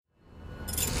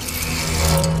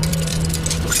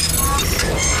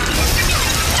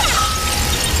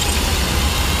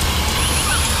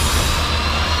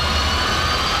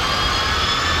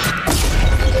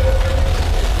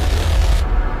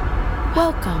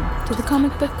Welcome to the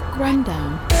Comic Book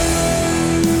Rundown.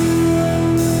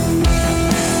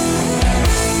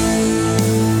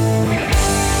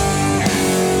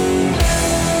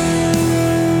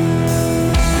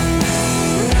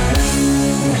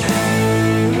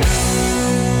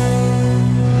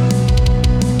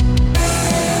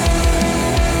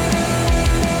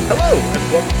 Hello,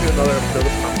 and welcome to another episode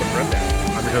of Comic Book Rundown.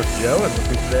 I'm your host, Joe, and with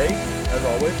me today, as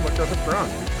always, my cousin Ron.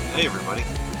 Hey, everybody.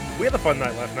 We had a fun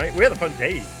night last night. We had a fun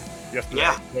day yesterday.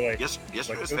 Yeah, We're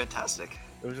yesterday was fantastic.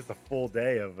 It was just a full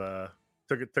day of,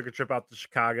 took a trip out to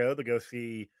Chicago to go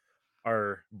see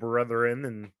our brethren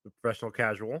in the professional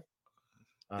casual.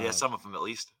 Yeah, some of them at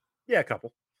least. Yeah, a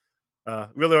couple.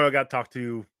 Really only got to talk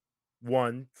to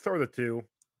one, sort of two.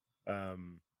 Yeah,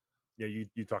 you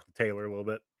talked to Taylor a little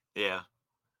bit. Yeah.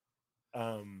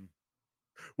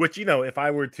 Which, you know, if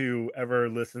I were to ever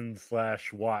listen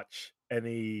 / watch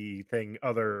anything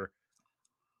other,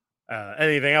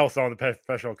 anything else on the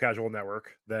Professional Casual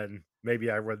Network, then maybe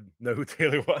I would know who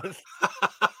Taylor was.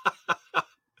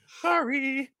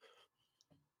 Sorry.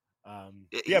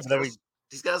 Yeah, but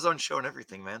he's got his own show and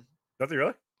everything, man. Does he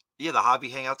really? Yeah, the Hobby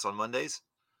Hangouts on Mondays.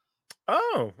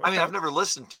 Oh, I mean, okay. I've never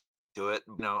listened to it.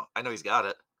 No, I know he's got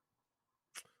it.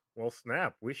 Well,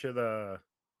 snap. We should,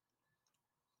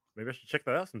 maybe I should check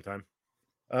that out sometime.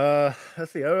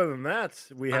 Let's see. Other than that,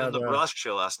 we And had the Burlesque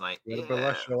show last night. we had a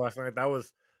Burlesque show last night. That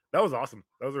was awesome.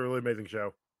 That was a really amazing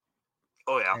show.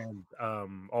 Oh yeah. And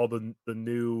all the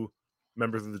new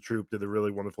members of the troupe did a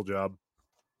really wonderful job.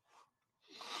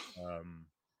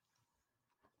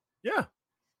 Yeah,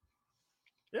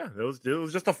 it was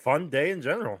just a fun day in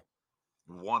general.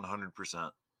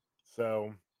 100%.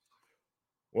 So,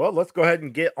 well, let's go ahead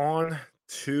and get on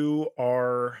to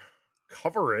our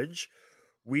coverage.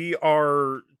 We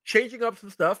are changing up some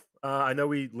stuff. I know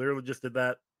we literally just did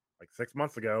that like 6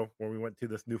 months ago when we went to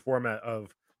this new format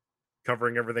of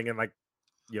covering everything in like,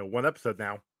 one episode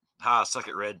now. Suck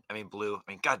it, red. I mean, blue. I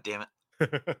mean, god damn it.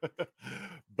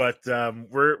 But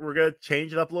we're gonna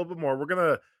change it up a little bit more.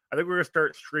 I think we're gonna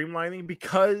start streamlining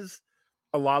because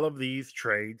a lot of these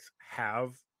trades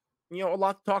have a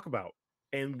lot to talk about,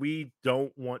 and we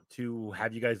don't want to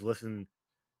have you guys listen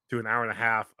to an hour and a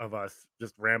half of us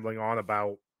just rambling on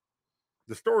about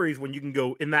the stories when you can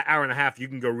go in that hour and a half, you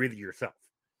can go read it yourself.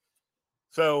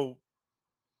 So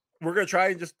we're going to try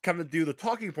and just kind of do the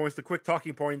quick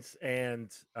talking points, and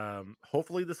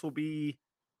hopefully you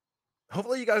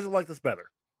guys will like this better.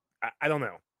 I don't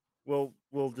know.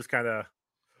 We'll just kind of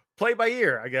play by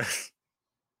ear, I guess.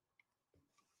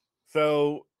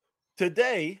 So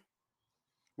today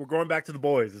we're going back to the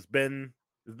boys. It's been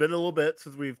a little bit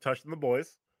since we've touched on the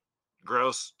boys.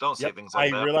 Gross. Don't say things like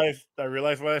that. I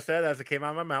realized what I said as it came out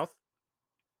of my mouth.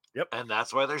 Yep. And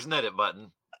that's why there's an edit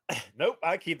button. Nope,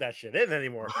 I keep that shit in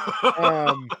anymore.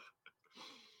 But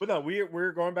no,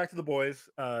 we're going back to the boys.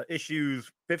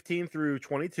 Issues 15 through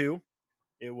 22.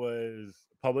 It was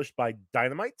published by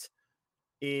Dynamite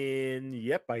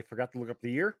I forgot to look up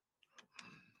the year.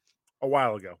 A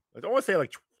while ago. I don't want to say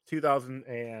like 2000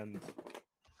 and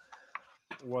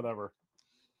whatever.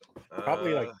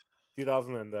 Probably like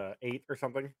 2008 or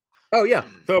something. Oh yeah,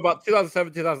 so about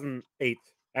 2007, 2008.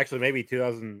 Actually, maybe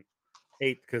 2008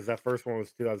 because that first one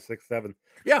was 2006-07.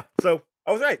 Yeah, so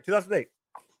I was right, 2008.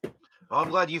 Well, I'm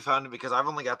glad you found it because I've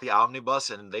only got the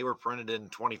omnibus and they were printed in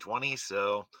 2020.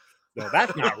 So no,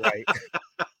 that's not right.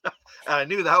 And I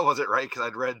knew that wasn't right because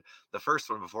I'd read the first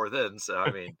one before then. So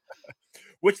I mean,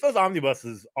 which those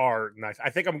omnibuses are nice. I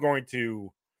think I'm going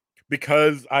to,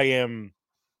 because I am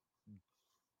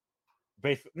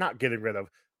not getting rid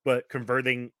of, but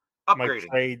converting my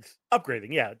trades,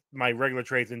 upgrading, my regular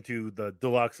trades into the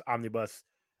deluxe omnibus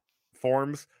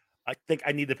forms. I think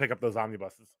I need to pick up those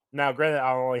omnibuses. Now, granted,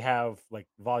 I only have like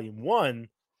volume 1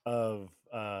 of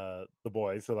the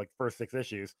boys, so like first 6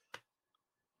 issues.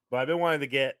 But I've been wanting to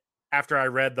get, after I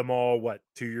read them all,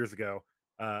 2 years ago,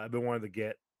 I've been wanting to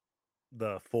get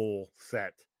the full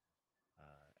set.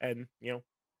 And,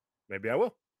 maybe I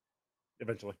will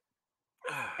eventually.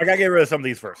 I gotta get rid of some of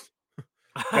these first.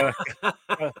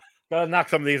 Gotta knock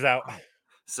some of these out.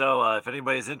 So if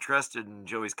anybody's interested in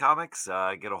Joey's comics,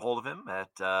 get a hold of him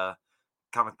at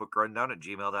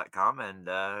comicbookrundown@gmail.com, and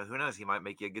who knows, he might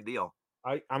make you a good deal.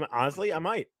 I'm honestly, I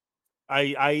might.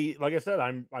 I like I said,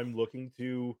 I'm looking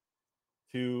to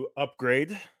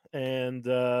upgrade, and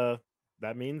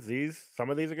that means some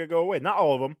of these are gonna go away. Not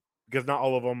all of them, because not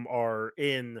all of them are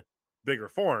in bigger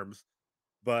forms.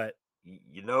 But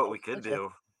you know what we could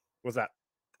do? What's that?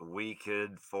 We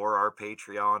could, for our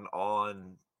Patreon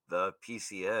on the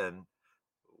PCN,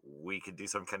 we could do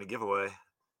some kind of giveaway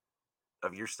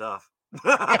of your stuff.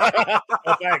 Oh,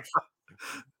 thanks.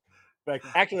 Like,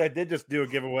 actually, I did just do a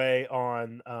giveaway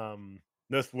on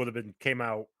this would have been came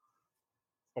out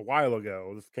a while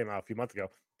ago. This came out a few months ago.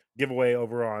 Giveaway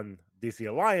over on DC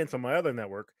Alliance on my other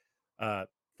network uh,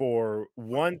 for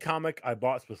one comic I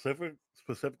bought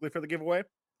specifically for the giveaway,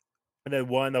 and then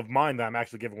one of mine that I'm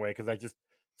actually giving away because I just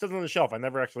it sits on the shelf. I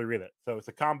never actually read it, so it's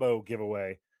a combo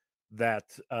giveaway that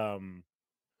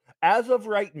as of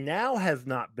right now has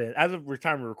not been as of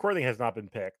time of recording has not been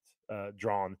picked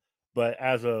drawn, but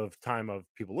as of time of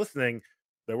people listening,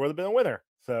 there would have been a winner.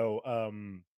 So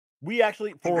we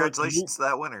actually for Congratulations to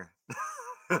that winner.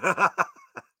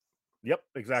 yep,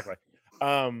 exactly.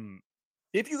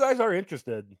 If you guys are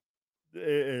interested,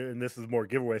 and this is more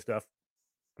giveaway stuff,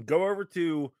 go over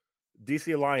to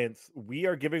DC Alliance. We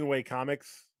are giving away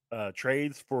comics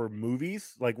trades for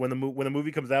movies. Like when when a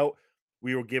movie comes out,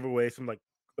 we will give away some like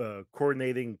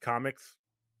coordinating comics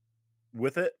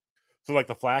with it. So like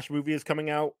the Flash movie is coming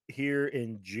out here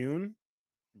in June,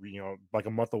 like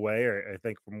a month away, or I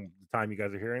think from the time you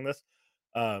guys are hearing this.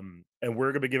 And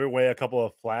we're gonna be giving away a couple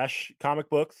of Flash comic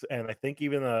books, and I think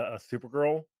even a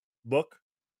Supergirl book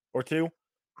or two,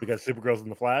 because Supergirl's in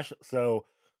the Flash. So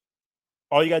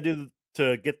all you gotta do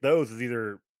to get those is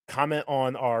either comment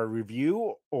on our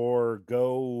review or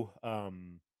go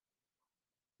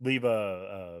leave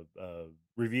a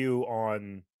review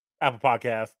on Apple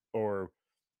Podcast or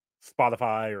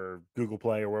Spotify or Google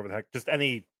Play or wherever the heck, just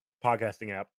any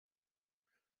podcasting app.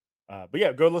 But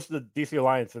yeah, go listen to DC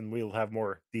Alliance and we'll have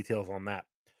more details on that.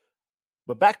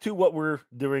 But back to what we're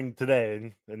doing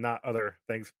today and not other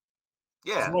things.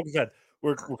 Yeah. So like I said,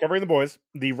 we're covering the boys.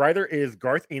 The writer is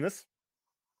Garth Ennis.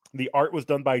 The art was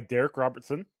done by Derek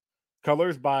Robertson.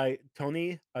 Colors by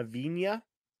Tony Avina.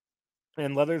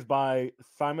 And leathers by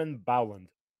Simon Bowland.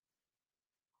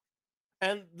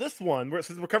 And this one,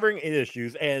 since we're covering 8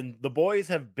 issues, and the boys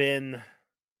have been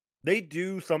they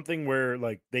do something where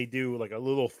like they do like a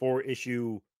little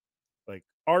 4-issue like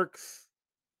arcs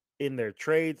in their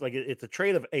trades. Like it's a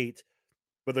trade of 8,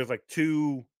 but there's like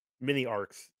 2 mini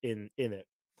arcs in it.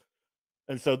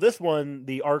 And so this one,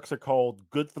 the arcs are called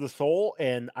Good for the Soul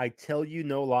and I Tell You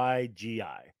No Lie GI.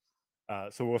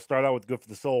 So we'll start out with Good for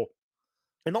the Soul.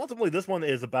 And ultimately this one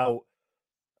is about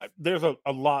there's a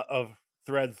lot of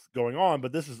threads going on,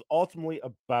 but this is ultimately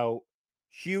about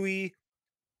Huey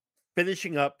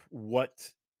finishing up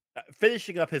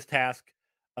his task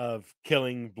of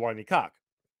killing Blarney Cock.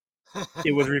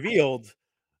 It was revealed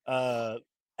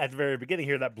at the very beginning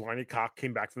here that Blarney Cock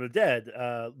came back from the dead.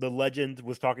 The legend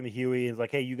was talking to Huey and was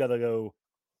like, "Hey, you gotta go.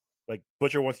 Like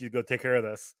Butcher wants you to go take care of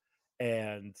this."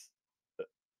 And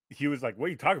he was like, "What are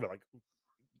you talking about? Like,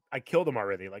 I killed him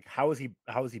already. Like, how is he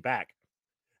back?"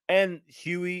 And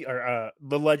Huey or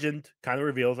the legend kind of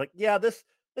reveals like, "Yeah, this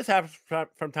happens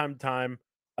from time to time.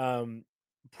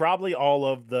 Probably all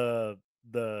of the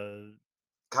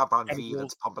Compound V chemicals."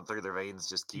 that's pumping through their veins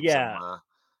just keeps them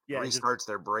Yeah, just restarts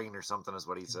their brain or something is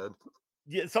what he said.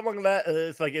 yeah, something like that.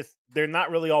 It's like they're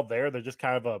not really all there. They're just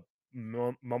kind of a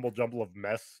mumble jumble of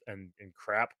mess and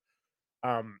crap.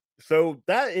 So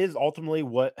that is ultimately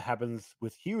what happens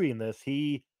with Huey in this.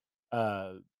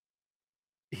 Uh,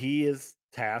 he is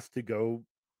tasked to go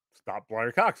stop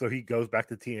Blarney Cox. So he goes back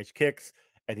to Teenage Kicks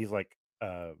and he's like,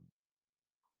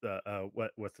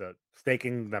 what's the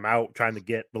staking them out, trying to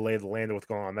get the lay of the land of what's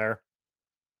going on there.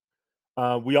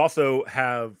 We also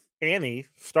have Annie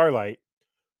Starlight,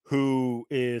 who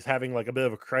is having like a bit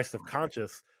of a crisis of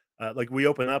conscience. Like we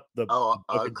open up the book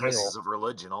in general Crisis of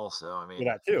religion also. I for mean,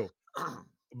 that too,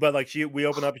 but like we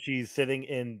open up and she's sitting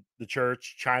in the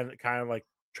church trying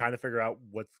to figure out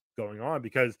what's going on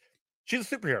because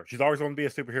she's a superhero. She's always going to be a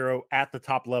superhero at the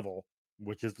top level,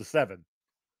 which is the 7.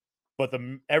 But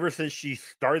ever since she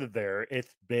started there,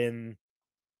 it's been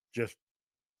just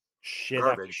shit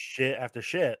after garbage. shit after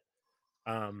shit.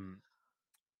 And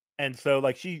so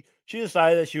like she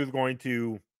decided that she was going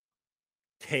to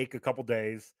take a couple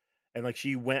days and like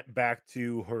she went back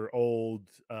to her old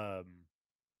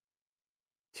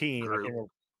team. I can't Group. remember.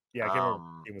 Yeah, I can't remember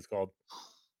what the team was called.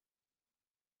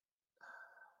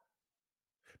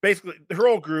 Basically, her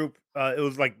old group, it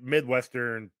was like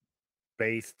Midwestern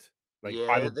based, like Yeah,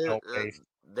 Bible Belt based.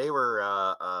 they were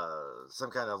some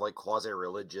kind of like quasi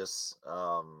religious.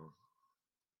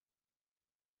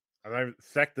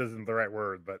 Sect isn't the right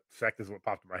word, but sect is what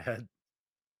popped in my head.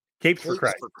 Capes for Capes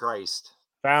Christ. for Christ.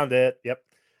 Found it. Yep.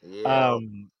 Yeah.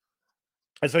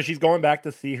 And so she's going back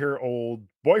to see her old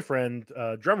boyfriend,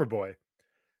 Drummer Boy.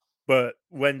 But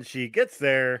when she gets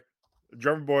there,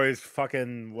 Drummer Boy's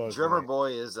fucking Drummer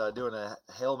Boy is doing a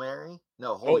Hail Mary.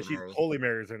 No, Oh, Holy she's Mary. Holy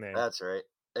Mary is her name. That's right.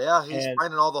 Yeah, he's And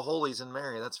finding all the holies in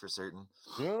Mary. That's for certain.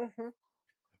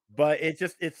 but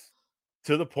it's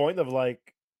to the point of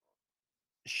like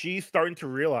she's starting to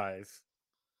realize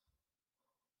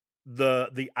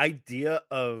the idea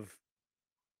of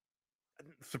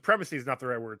supremacy is not the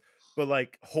right word, but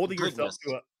like holding yourself Goodness,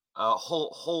 to a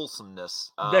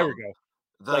wholesomeness, there we go.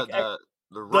 the Like the the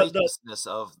the righteousness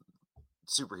of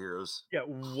superheroes yeah,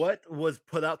 what was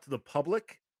put out to the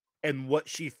public and what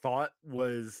she thought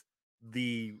was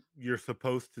the you're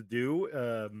supposed to do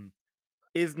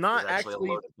is is not actually a actually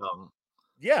loaded tongue.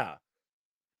 yeah,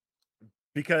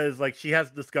 because like she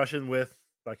has a discussion with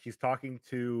like she's talking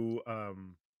to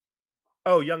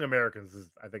oh, Young Americans is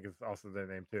I think is also their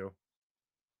name too.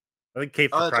 I think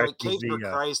Cape for Oh, that's Christ right. was Cage for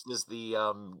the Christ is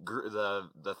the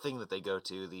the thing that they go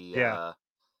to. yeah,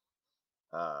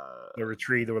 Uh the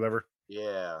retreat or whatever.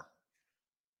 yeah.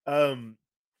 Um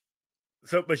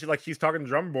so but she's talking to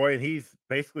Drummer Boy and he's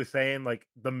basically saying like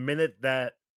the minute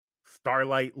that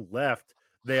Starlight left,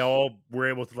 they all were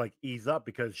able to like ease up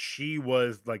because she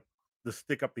was like the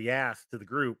stick up the ass to the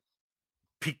group,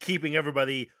 keeping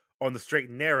everybody on the straight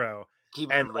and narrow.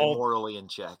 Keeping And everybody all morally in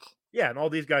check. yeah, and all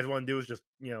these guys want to do is just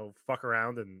fuck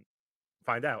around and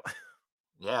find out.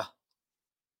 Yeah.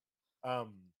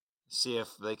 um, See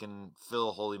if they can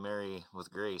fill Holy Mary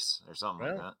with grace or something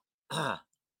like well, that.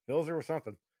 Bills or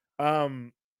something.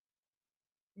 Um,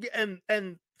 yeah,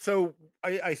 and so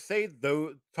I say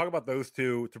though talk about those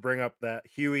two to bring up that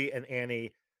Huey and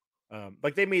Annie,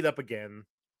 like they meet up again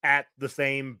at the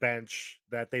same bench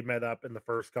that they met up in the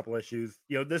first couple issues.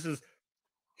 This is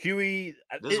Huey.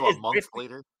 This is what, It's months basically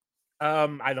later?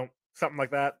 I don't something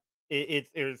like that.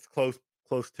 It's close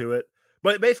to it,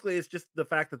 but basically it's just the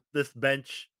fact that this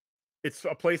bench, it's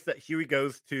a place that Huey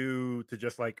goes to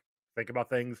just like think about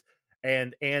things,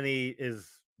 and Annie is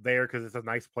there because it's a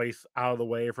nice place out of the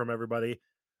way from everybody,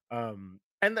 and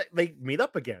they meet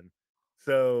up again.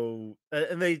 So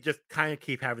and they just kind of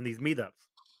keep having these meetups,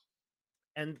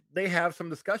 and they have some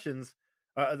discussions.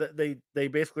 That they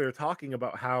basically are talking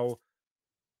about how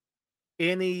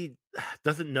Annie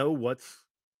doesn't know what's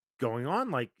going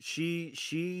on. Like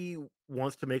she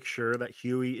wants to make sure that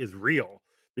Huey is real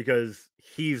because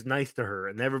he's nice to her,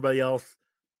 and everybody else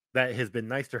that has been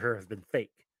nice to her has been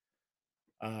fake.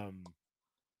 Um,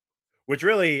 which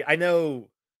really, I know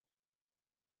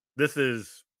this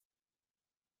is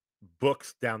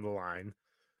books down the line,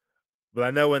 but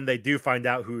I know when they do find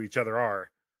out who each other are,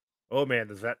 oh man,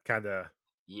 does that kind of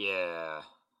Yeah.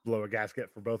 blow a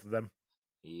gasket for both of them?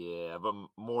 Yeah, but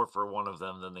more for one of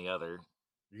them than the other.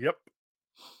 Yep.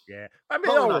 Yeah. I mean, it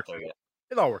But we're all not works there out. yet.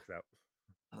 It all works out.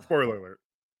 Spoiler alert.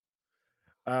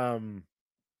 Um,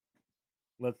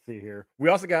 let's see here. We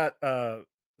also got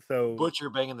so Butcher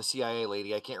banging the CIA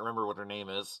lady. I can't remember what her name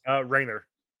is. Rainer.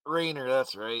 Rainer,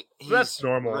 that's right. That's He's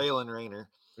normal. Raylan Rainer.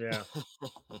 Yeah.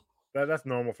 That's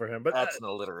normal for him. But That's an that's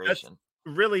alliteration.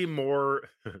 really more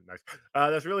nice.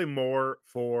 That's really more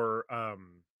for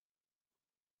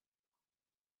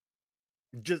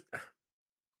just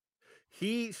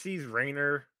he sees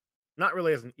Rainer not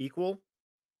really as an equal,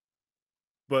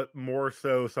 but more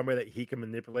so somebody that he can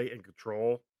manipulate and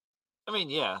control. I mean,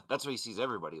 yeah, that's what he sees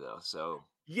everybody though. So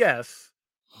Yes,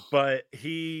 but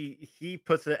he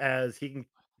puts it as he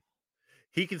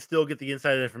can still get the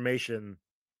inside information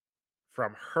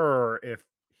from her if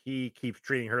he keeps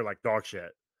treating her like dog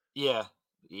shit, yeah,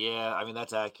 yeah. I mean,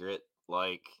 that's accurate.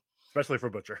 Like, especially for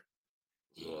Butcher.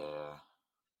 yeah,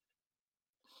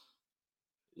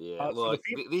 yeah. So the Look,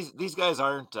 these guys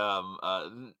aren't.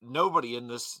 Nobody in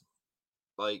this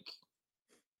like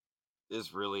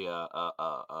is really a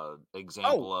oh,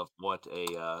 example of what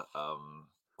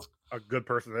a good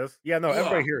person is. Yeah, no,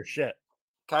 everybody yeah, here is shit.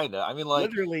 kind of. I mean, like,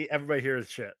 Literally everybody here is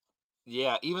shit.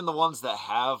 yeah, even the ones that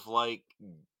have like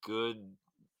good,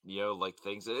 like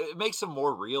things, it makes them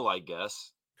more real, I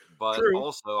guess. But True.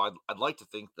 also, I'd like to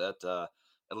think that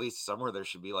at least somewhere there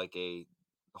should be like a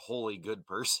wholly good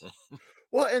person.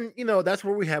 Well, and that's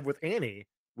where we have with Annie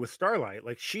with Starlight.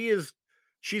 Like she's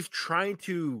trying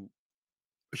to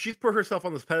she's put herself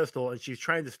on this pedestal and she's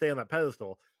trying to stay on that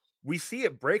pedestal. We see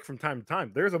it break from time to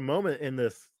time. There's a moment in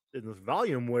this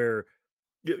volume where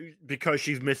because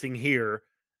she's missing here,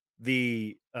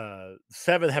 the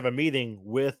seven have a meeting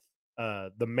with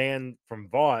the man from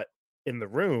Vought in the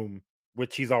room,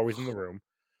 which he's always in the room.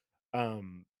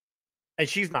 Um and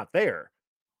she's not there.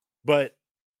 But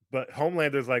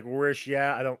Homelander's like, "Well, where is she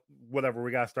at? I don't whatever,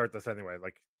 we gotta start this anyway."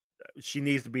 Like, she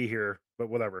needs to be here, but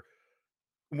whatever.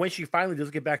 When she finally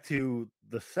does get back to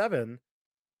the 7,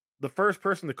 the first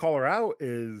person to call her out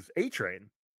is A Train,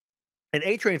 and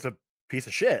A Train's a piece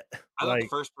of shit. I thought the Like,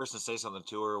 first person to say something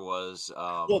to her was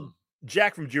well,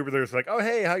 Jack from Jupiter is like, "Oh,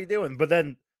 hey, how you doing?" But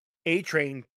then A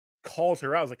Train calls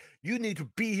her out, is like, "You need to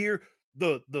be here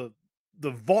the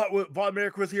Vought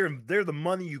America was here, and they're the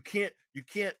money. You can't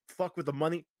fuck with the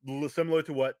money. Similar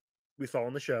to what we saw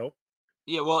on the show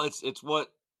Yeah, well, it's what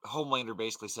Homelander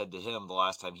basically said to him the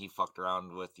last time he fucked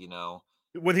around with,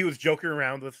 when he was joking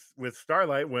around with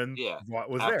Starlight when yeah, Vought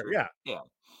was there. after Yeah, yeah.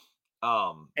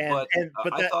 and But and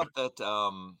but I that thought that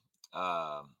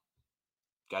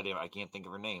goddamn, I can't think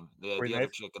of her name. The Queen other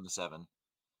Maeve, chick in the Seven.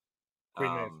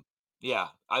 Queen Maeve. Yeah,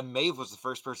 I Maeve was the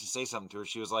first person to say something to her.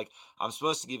 She was like, "I'm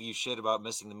supposed to give you shit about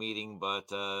missing the meeting, but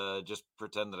just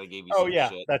pretend that I gave you Oh some yeah,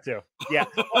 shit." that too. Yeah,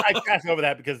 well, I passed over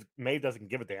that because Maeve doesn't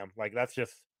give a damn. Like that's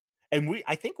just, and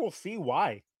I think we'll see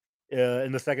why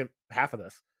in the second half of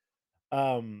this.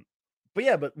 Um, but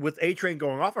yeah, but with A Train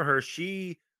going off on her,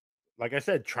 she, like I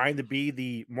said, trying to be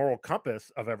the moral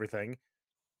compass of everything.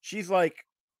 She's like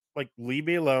leave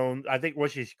me alone. I think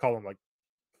what she's calling like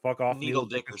fuck off, Needle needle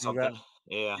dick dick or or something like that. something.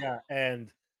 Yeah. Yeah,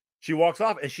 and she walks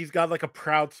off, and she's got like a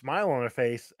proud smile on her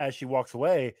face as she walks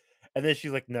away, and then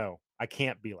she's like, "No, I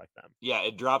can't be like them." Yeah,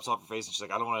 it drops off her face and she's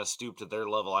like, "I don't wanna stoop to their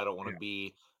level. I don't wanna Yeah.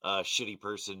 be a shitty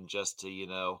person just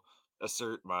to,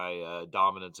 assert my,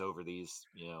 dominance over these."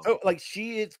 So, like,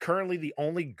 she is currently the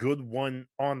only good one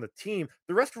on the team.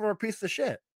 The rest of them are pieces of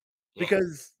shit. Yeah.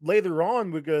 Because later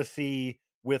on, we're gonna see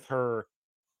with her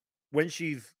when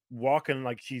she's walking,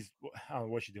 like I don't know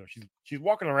what she's doing. She's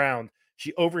walking around.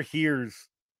 She overhears.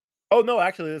 Oh no,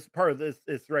 actually, this part of this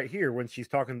is right here when she's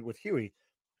talking with Huey.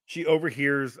 She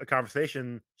overhears a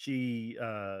conversation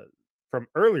from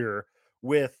earlier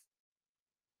with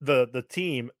the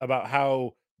team about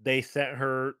how they sent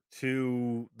her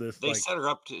to this like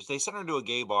They sent her to a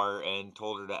gay bar and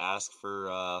told her to ask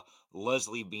for,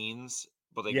 Leslie Beans,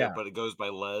 yeah, but it goes by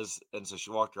Les, and so she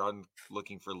walked around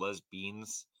looking for Les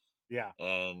Beans, yeah.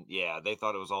 and, yeah, they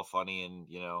thought it was all funny and,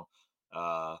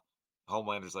 uh,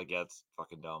 Homelander's like, "Yeah, it's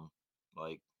fucking dumb."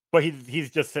 Like, But he's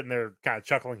just sitting there kind of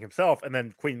chuckling himself, and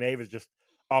then Queen Maeve is just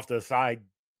off to the side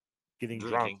getting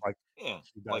drunk drinking. like Yeah,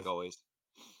 she like does. always.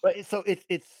 But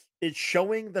it's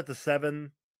showing that the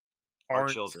seven Our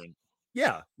aren't. children.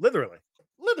 Yeah, literally,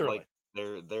 Like,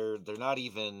 literally. they're not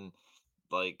even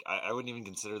like, I wouldn't even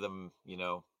consider them,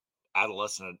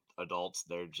 adolescent adults.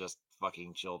 They're just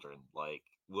fucking children, like,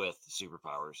 with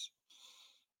superpowers.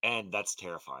 And that's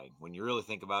terrifying when you really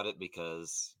think about it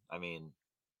because, I mean,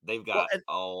 they've Well, got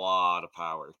a lot of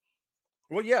power.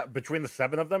 yeah, between the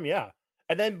seven of them, yeah,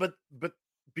 and then but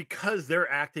because they're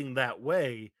acting that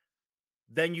way,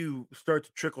 then you start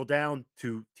to trickle down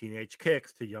to teenage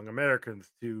kicks, to young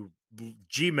Americans, to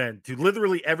G-men, to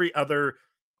literally every other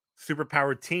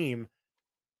superpowered team.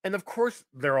 And of course,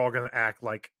 they're all going to act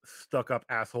like stuck up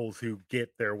assholes who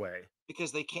get their way.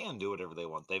 Because they can do whatever they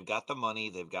want. They've got the money,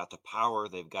 they've got the power,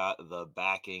 they've got the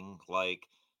backing. Like,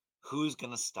 who's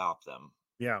gonna stop them?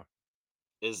 Yeah.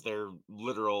 Is their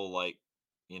literal, like,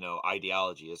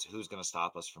 ideology is who's gonna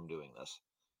stop us from doing this?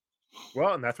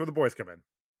 Well, and that's where the boys come in.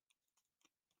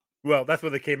 Well, that's where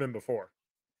they came in before.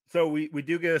 So we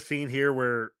do get a scene here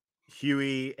where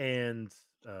Huey and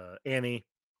Annie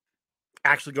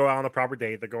actually go out on a proper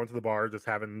date. They're going to the bar, just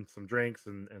having some drinks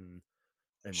and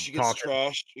She gets talking.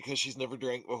 trashed because she's never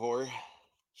drank before.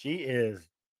 She is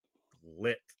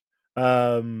lit.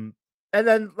 Um, and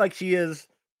then like she is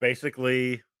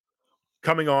basically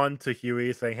coming on to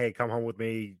Huey saying, "Hey, come home with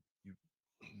me."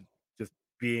 Just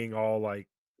being all like,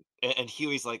 And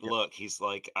Huey's like, yeah, "Look," he's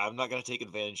like, "I'm not gonna take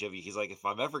advantage of you." He's like, "If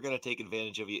I'm ever gonna take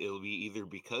advantage of you, it'll be either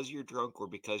because you're drunk or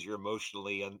because you're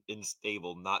emotionally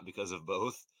unstable, not because of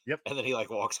both." yep, And then he like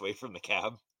walks away from the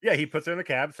cab. yeah. He puts her in the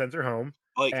cab, sends her home,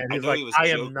 Like, and I he's know like, he was "I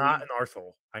am not joking. an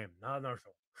arsehole. I am not an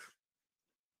arsehole."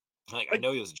 Like, I Like,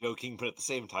 know he was joking, but at the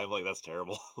same time, like, that's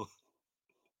terrible.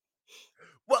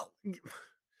 well,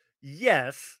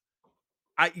 yes,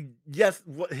 yes.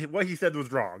 What he said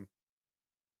was wrong,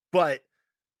 but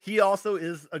he also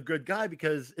is a good guy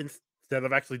because instead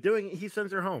of actually doing it, he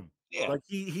sends her home. Yeah, Like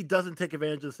he doesn't take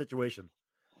advantage of the situation,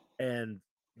 and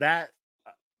that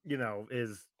uh,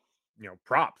 is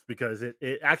props because it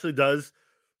actually does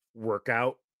work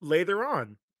out later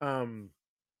on.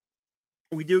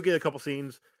 We do get a couple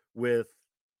scenes with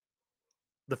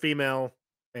the female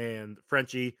and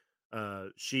Frenchie.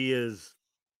 She is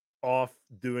off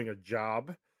doing a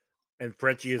job, and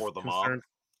Frenchie is for the mob. concerned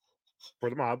for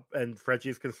the mob, and Frenchie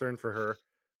is concerned for her.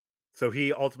 So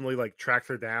he ultimately like tracks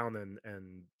her down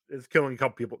and is killing a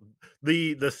couple people.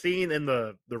 The scene in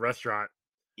the restaurant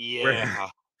where Yeah.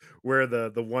 where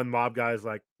the one mob guy is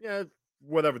like, yeah,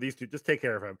 whatever, these two, just take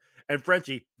care of him. And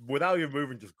Frenchie, without even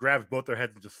moving, just grabs both their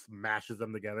heads and just smashes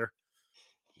them together.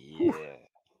 Whew. Yeah.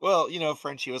 Well,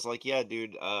 Frenchie was like, "Yeah,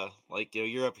 dude, like,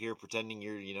 you're up here pretending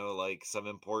you're, like some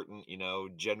important,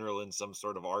 general in some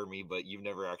sort of army, but you've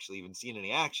never actually even seen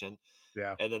any action."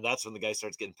 Yeah, And then that's when the guy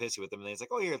starts getting pissy with him, and then he's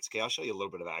like, "Oh, here, it's okay. I'll show you a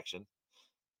little bit of action."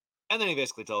 And then he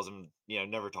basically tells him,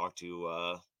 never talk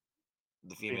to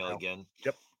the female female. again.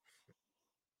 Yep.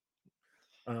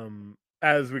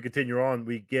 As we continue on,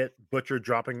 we get Butcher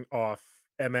dropping off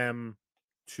MM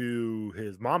to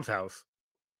his mom's house,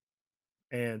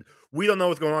 and we don't know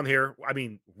what's going on here. I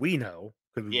mean, we know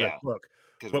because we've read Yeah, the book,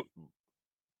 because but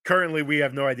currently we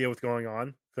have no idea what's going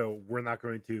on, so we're not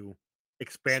going to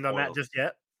expand on that spoiled. just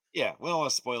yet. Yeah, we don't want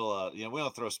to spoil. We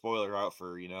don't throw a spoiler out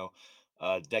for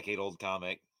a decade old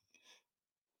comic.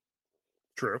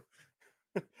 True.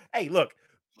 Hey, look,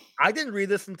 I didn't read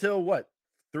this until what,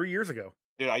 3 years ago.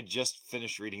 Dude, I just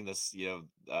finished reading this.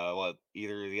 What,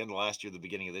 either the end of last year, or the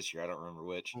beginning of this year. I don't remember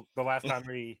which. The last time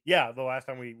we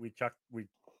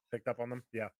picked up on them.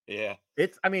 Yeah, Yeah,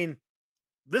 it's. I mean,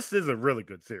 this is a really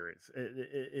good series.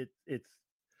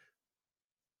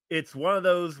 It's one of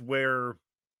those where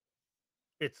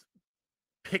it's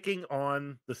picking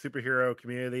on the superhero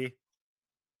community.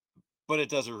 but it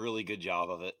does a really good job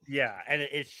of it. Yeah, and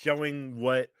it's showing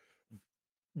what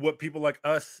people like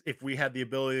us, if we had the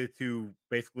ability to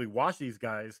basically watch these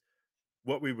guys,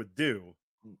 what we would do.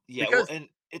 Yeah, well, Because and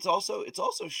it's also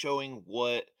showing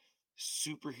what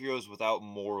superheroes without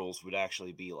morals would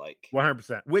actually be like,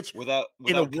 100%, which without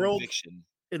in a without world conviction.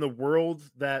 in a world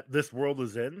that this world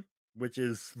is in, which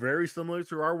is very similar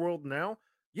to our world now,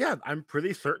 yeah, I'm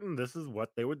pretty certain this is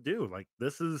what they would do. Like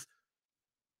this is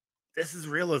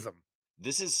realism.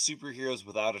 This is superheroes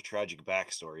without a tragic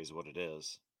backstory, is what it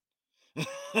is.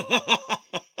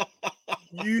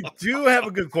 You do have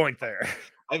a good point there.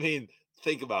 I mean,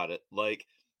 think about it. Like,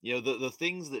 the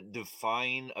things that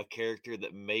define a character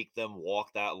that make them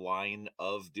walk that line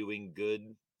of doing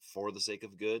good for the sake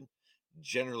of good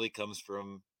generally comes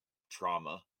from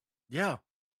trauma. Yeah.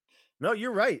 No,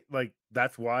 you're right. Like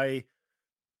that's why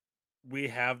we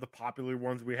have the popular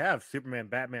ones we have: Superman,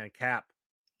 Batman, Cap,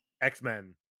 X-Men,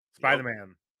 Yep.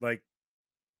 Spider-Man, like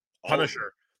All of them.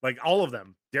 Punisher, like all of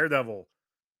them, Daredevil,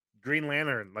 Green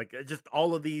Lantern, like just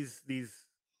all of these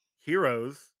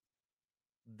heroes,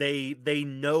 they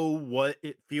know what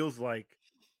it feels like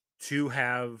to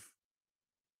have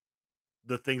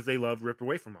the things they love ripped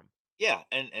away from them. Yeah,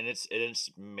 and it's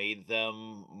made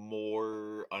them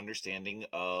more understanding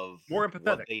of More what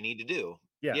empathetic. they need to do.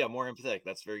 Yeah. Yeah, more empathetic.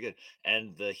 That's very good.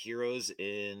 And the heroes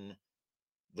in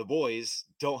The Boys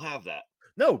don't have that.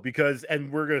 No, because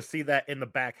and we're gonna see that in the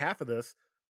back half of this.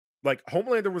 Like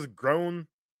Homelander was grown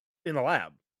in a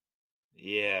lab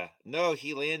Yeah. No,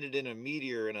 he landed in a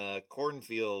meteor in a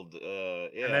cornfield. and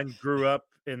Yeah. then grew up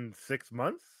in 6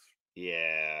 months,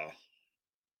 Yeah.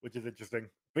 which is interesting.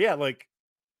 But yeah, like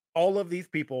all of these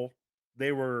people,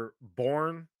 they were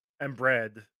born and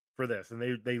bred for this, and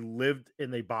they lived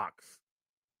in a box.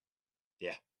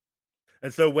 Yeah.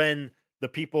 And so when the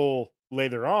people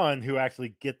later on who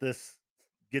actually get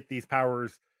these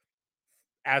powers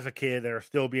as a kid that are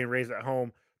still being raised at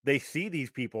home, they see these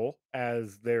people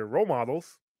as their role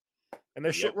models, and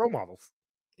they're shit Yep. role models.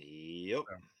 Yep.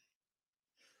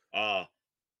 So, Uh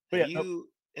but have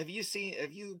yeah,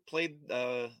 you played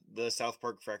the South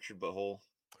Park Fractured But Whole?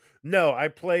 no, I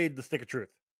played the Stick of Truth.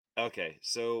 Okay,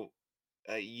 so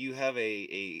you have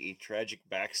a tragic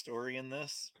backstory in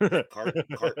this that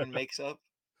Cartman makes up.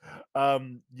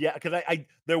 Yeah, because I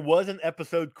there was an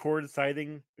episode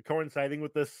coinciding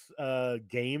with this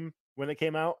game when it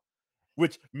came out,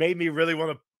 which made me really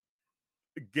want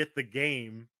to get the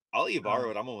game. I'll let you borrow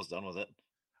Um, it. I'm almost done with it.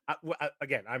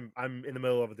 Again, I'm in the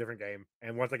middle of a different game,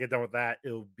 and once I get done with that,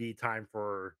 it'll be time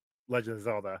for Legend of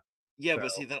Zelda. Yeah, So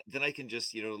but see, then I can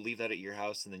just leave that at your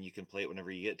house, and then you can play it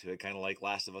whenever you get to it, kind of like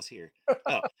Last of Us here.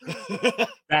 No,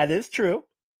 that is true.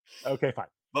 Okay, fine.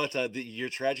 but your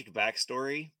tragic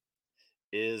backstory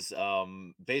is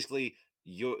basically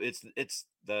it's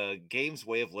the game's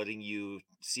way of letting you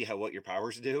see how what your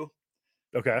powers do.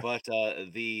 Okay. But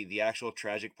the actual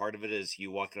tragic part of it is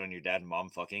you walking on your dad and mom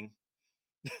fucking,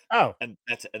 Oh, and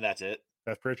that's it.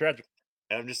 that's pretty tragic.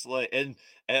 And I'm just like, and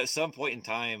at some point in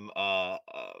time,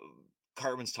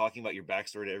 Cartman's talking about your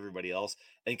backstory to everybody else,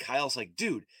 and Kyle's like,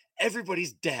 "Dude,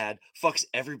 everybody's dad fucks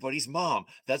everybody's mom.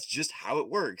 That's just how it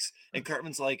works." And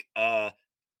Cartman's like,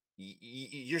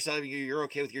 you're telling me you're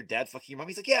okay with your dad fucking your mom?"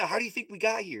 He's like, "Yeah. How do you think we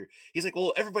got here?" He's like,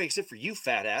 "Well, everybody except for you,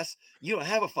 fat ass. You don't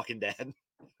have a fucking dad.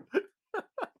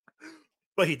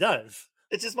 But he does.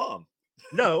 It's his mom."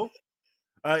 No,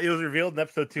 it was revealed in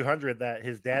episode 200 that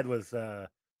his dad was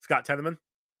Scott Tenorman.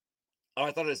 Oh,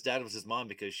 I thought his dad was his mom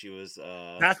because she was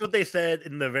That's what they said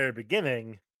in the very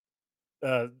beginning.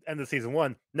 end of season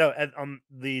 1. No, on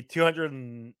the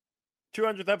 200th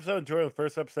episode and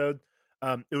 201st episode,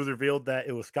 it was revealed that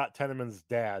it was Scott Tenorman's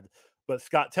dad. But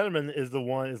Scott Tenorman is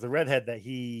the redhead that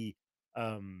he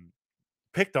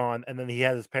picked on, and then he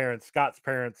had Scott's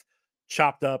parents,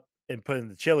 chopped up and put in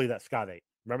the chili that Scott ate.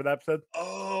 Remember that episode?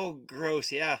 Oh,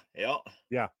 gross. Yeah. Yeah.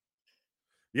 Yeah.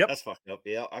 Yep. That's fucked up.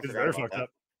 Yeah. I It's forgot very about fucked that. up.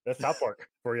 That's South Park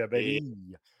for you, Yeah. baby.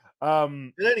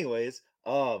 Um, But anyways,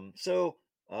 so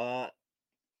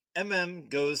MM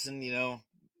goes and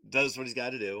does what he's got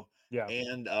to do, yeah.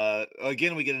 and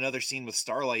again we get another scene with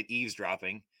Starlight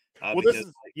eavesdropping. Well,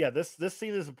 Because this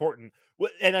scene is important.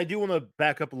 And I do want to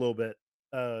back up a little bit.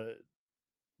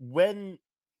 When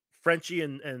Frenchie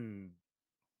and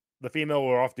the female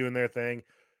were off doing their thing,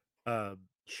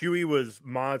 Huey was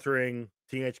monitoring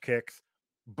Teenage Kicks.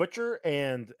 Butcher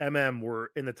and MM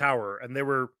were in the tower, and they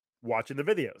were watching the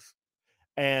videos,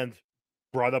 and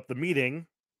brought up the meeting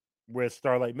with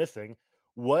Starlight missing.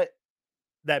 What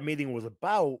that meeting was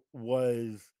about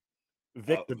was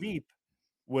Vic the Veep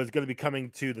was going to be coming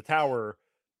to the tower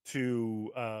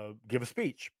to give a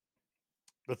speech.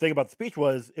 The thing about the speech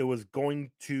was it was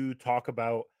going to talk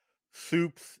about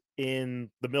soups in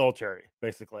the military,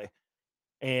 basically.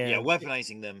 And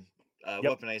weaponizing them, yep.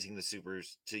 weaponizing the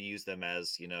supers to use them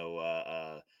as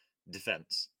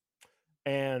defense.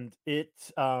 And it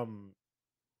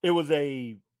was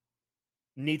a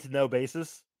need to know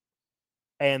basis,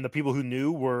 and the people who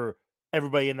knew were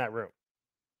everybody in that room,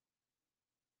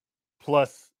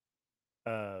 plus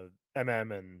MM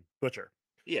and Butcher.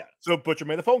 Yeah. So Butcher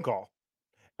made a phone call,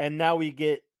 and now we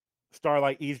get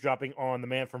Starlight eavesdropping on the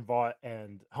Man from Vought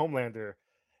and Homelander,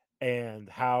 and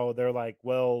how they're like,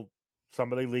 well,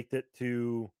 somebody leaked it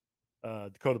to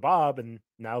Dakota Bob, and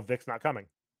now Vic's not coming.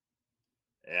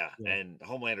 Yeah, and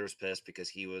Homelander was pissed because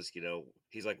he was,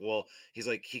 he's like,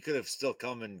 he could have still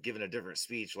come and given a different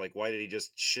speech. Like, why did he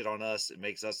just shit on us? It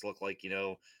makes us look like,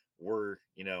 we're,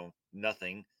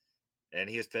 nothing. And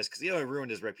he was pissed because he only ruined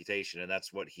his reputation, and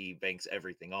that's what he banks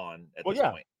everything on at this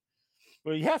point.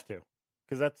 Well, you have to,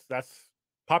 because that's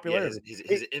popularity. Yeah,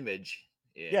 his image.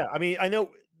 Yeah, I mean, I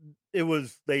know it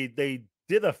was they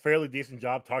did a fairly decent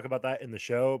job talking about that in the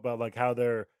show, about like how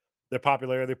their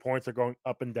popularity points are going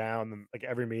up and down, and like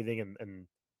every meeting, and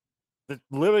that's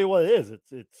literally what it is.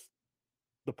 It's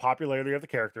the popularity of the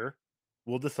character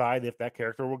will decide if that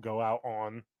character will go out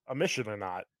on a mission or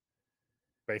not.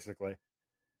 Basically,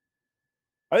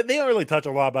 they don't really touch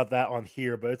a lot about that on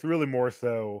here, but it's really more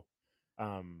so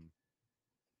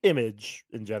image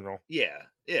in general. Yeah.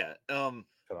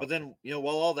 But then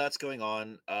while all that's going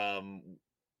on,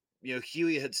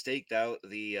 Huey had staked out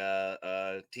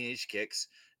the Teenage Kicks,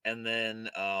 and then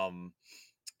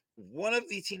one of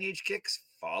the Teenage Kicks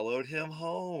followed him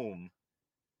home.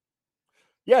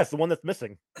 Yes, the one that's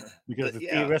missing, because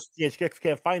the rest of Teenage Kicks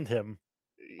can't find him.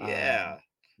 Yeah.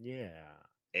 Yeah.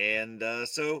 And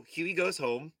so Huey goes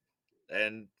home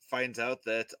and finds out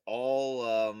that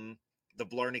all the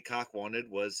Blarney Cock wanted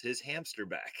was his hamster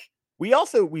back.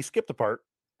 We skipped a part.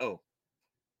 Oh.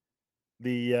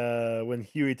 The when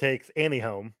Huey takes Annie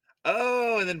home.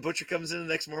 Oh, and then Butcher comes in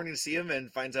the next morning to see him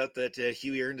and finds out that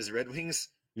Huey earned his Red Wings.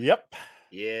 Yep.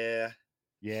 Yeah.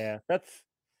 Yeah, that's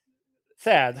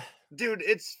sad. Dude,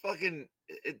 it's fucking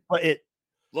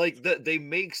they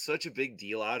make such a big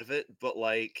deal out of it, but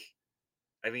like,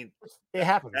 I mean, it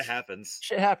happens. That happens.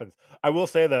 Shit happens. I will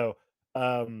say though,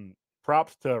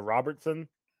 props to Robertson.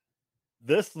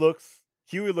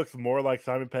 Huey looks more like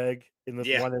Simon Pegg in this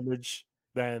one image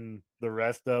than the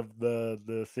rest of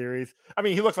the series. I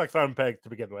mean, he looks like Simon Pegg to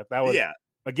begin with. That was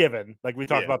a given. Like, we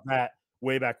talked about that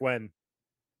way back when.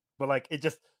 But like, it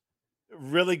just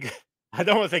really good. I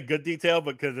don't want to say good detail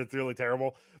because it's really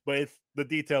terrible, but the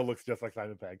detail looks just like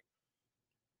Simon Pegg.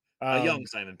 A young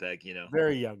Simon Pegg,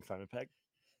 very young Simon Pegg.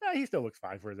 Yeah, he still looks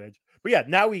fine for his age. But yeah,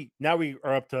 now we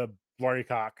are up to Blarney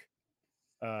Cock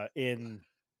in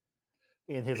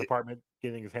his apartment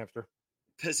getting his hamster,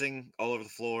 pissing all over the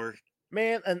floor.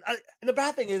 Man, and the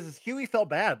bad thing is Huey felt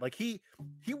bad. Like, he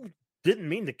didn't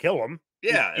mean to kill him.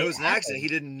 Yeah, it was an accident. He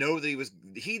didn't know that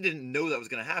was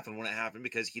going to happen when it happened,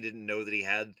 because he didn't know that he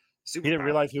had superpowers. He didn't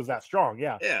realize he was that strong.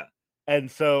 Yeah. Yeah. And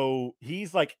so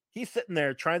he's sitting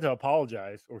there trying to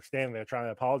apologize, or standing there trying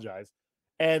to apologize.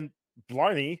 And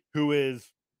Blarney, who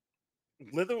is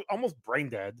literally almost brain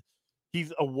dead,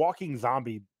 he's a walking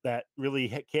zombie that really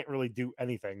can't really do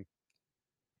anything.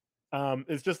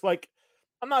 It's just like,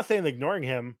 I'm not saying ignoring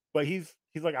him, but he's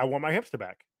like, I want my hamster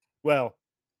back. Well,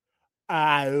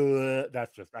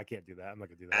 that's just, I can't do that. I'm not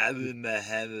gonna do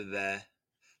that.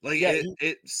 Like,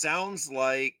 it sounds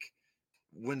like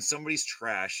when somebody's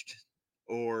trashed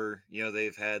or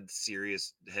they've had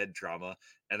serious head trauma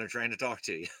and they're trying to talk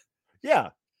to you.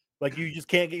 Yeah, like you just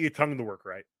can't get your tongue to work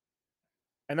right,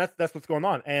 and that's what's going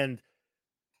on. And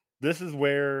this is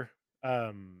where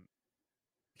um,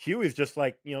 Huey's just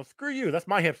like, screw you. That's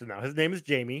my hamster now. His name is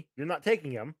Jamie. You're not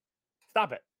taking him.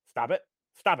 Stop it. Stop it.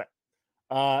 Stop it.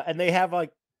 And they have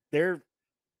like they're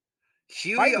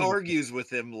Huey fighting. argues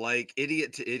with him like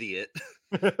idiot to idiot.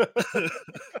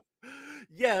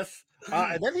 Yes,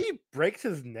 and then he breaks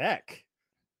his neck.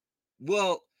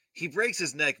 Well, he breaks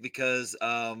his neck because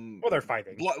Well, they're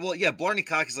fighting. Yeah, Blarney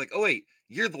Cock is like, "Oh wait,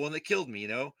 you're the one that killed me,"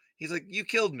 He's like, "You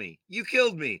killed me. You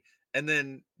killed me." And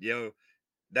then,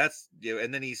 that's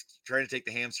and then he's trying to take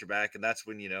the hamster back, and that's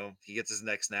when, he gets his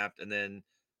neck snapped, and then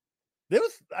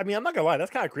I mean, I'm not gonna lie,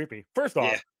 that's kind of creepy. First yeah.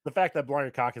 off, the fact that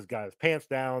Blarney Cock has got his pants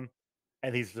down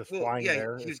and he's just Well, flying yeah,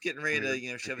 there he is was getting ready to,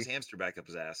 weird, shove his creepy. hamster back up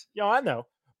his ass. I know.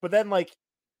 But then, like,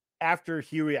 after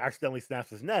Huey accidentally snaps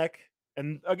his neck,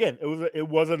 and again, it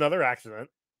was another accident.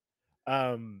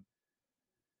 Um,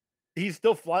 he's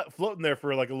still floating there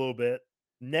for like a little bit,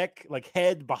 neck like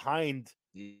head behind,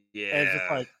 and it's just Yeah.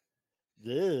 like,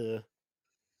 ugh.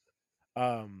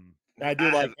 I do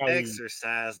I like have how he,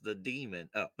 exorcised the demon.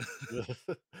 Oh.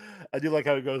 I do like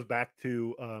how he goes back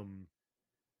to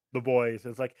the boys.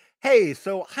 It's like, hey,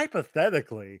 so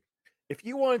hypothetically, if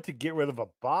you wanted to get rid of a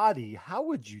body, how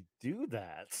would you do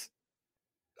that?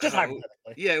 Just Oh,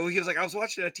 hypothetically. yeah, well, he was like, "I was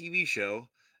watching a TV show,"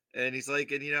 and he's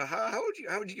like, "And, how would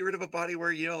you get rid of a body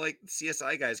where, like,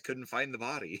 CSI guys couldn't find the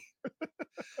body?"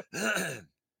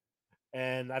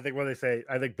 And I think what they say,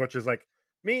 I think Butcher's like,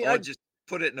 me, "Oh, I just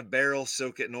put it in a barrel,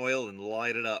 soak it in oil, and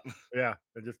light it up." yeah,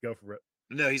 and just go for it.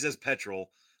 No, he says petrol.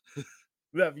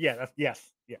 Yeah, that's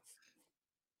yes, yes.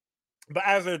 But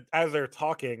as they're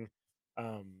talking,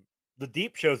 the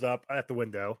Deep shows up at the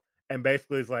window and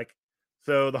basically is like,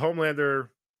 so the Homelander,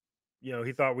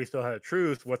 he thought we still had a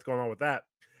truce. What's going on with that?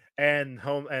 And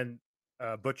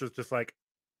Butcher's just like,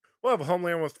 well, if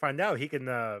Homelander wants to find out, he can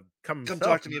come Come himself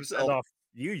talk to and me just send himself. off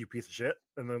you piece of shit,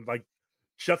 and then like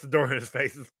shuts the door in his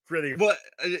face. It's pretty. What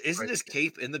isn't his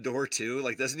cape in the door too?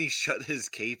 Like, doesn't he shut his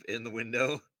cape in the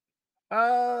window?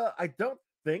 I don't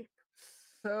think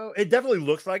so. It definitely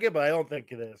looks like it, but I don't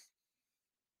think it is.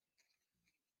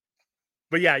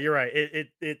 But yeah, you're right.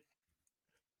 It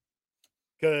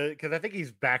because I think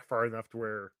he's back far enough to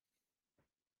where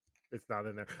it's not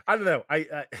in there. I don't know.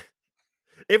 I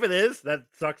if it is, that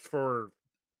sucks for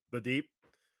the Deep.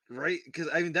 Right? Because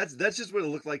I mean, that's just what it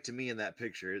looked like to me in that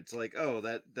picture. It's like, oh,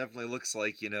 that definitely looks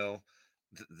like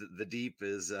the deep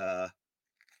is uh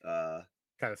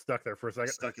Kind of stuck there for a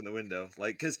second. stuck in the window.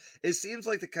 Like, because it seems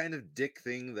like the kind of dick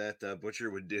thing that Butcher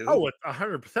would do. Oh, it's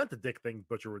 100% the Dick thing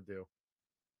Butcher would do.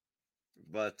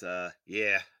 But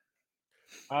yeah,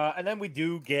 And then we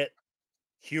do get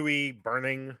Huey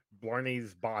burning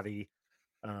Blarney's body,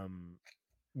 um,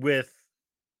 with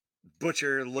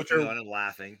Butcher looking Butcher. on and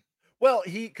laughing. Well,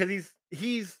 he's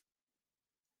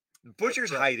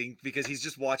Butcher's hiding because he's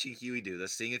just watching Huey do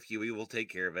this, seeing if Huey will take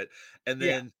care of it. And yeah,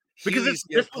 then because Huey's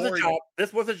this was a pouring. job.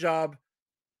 This was a job.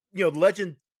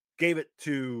 Legend gave it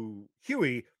to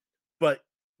Huey, but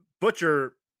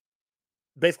Butcher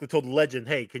basically told Legend,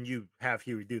 "Hey, can you have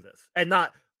Huey do this?" And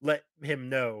not let him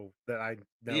know that I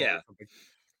know or Yeah. something.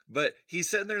 But he's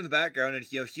sitting there in the background, and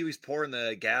Huey's pouring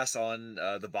the gas on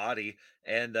the body,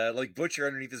 and like Butcher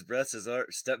underneath his breath says,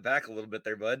 "Step back a little bit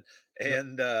there, bud." Yep.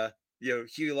 And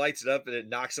Huey lights it up, and it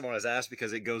knocks him on his ass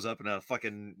because it goes up in a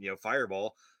fucking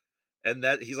fireball. And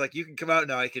that he's like, "You can come out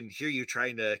now. I can hear you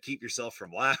trying to keep yourself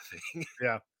from laughing."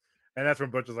 Yeah, and that's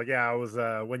when Butcher's like, "Yeah, I was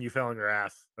when you fell on your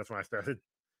ass. That's when I started."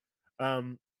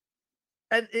 Um,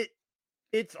 and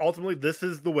it's ultimately this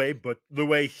is the way, but the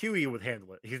way Huey would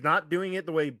handle it. He's not doing it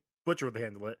the way Butcher would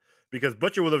handle it because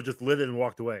Butcher would have just lit it and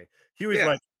walked away. Huey's Yeah,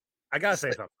 like, "I gotta it's say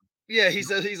like, something." yeah. He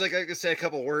says he's like, I can say a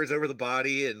couple words over the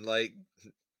body, and like,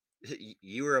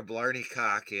 you were a Blarney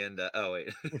cock, and oh wait,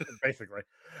 Basically.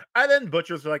 And then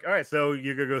Butcher's like, all right, so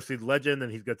you're gonna go see the Legend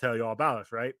and he's gonna tell you all about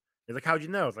us, right? He's like, how'd you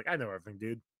know? It's like, I know everything,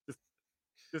 dude.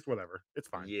 Just whatever. It's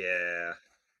fine. yeah.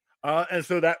 And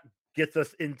so that gets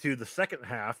us into the second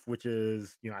half, which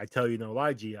is, I tell you no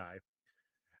lie, GI.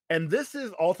 And this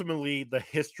is ultimately the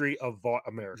history of Vought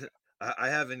America. I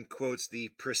have in quotes the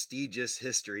prestigious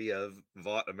history of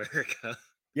Vought America.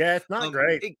 Yeah, it's not Um,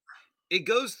 great. it it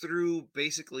goes through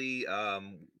basically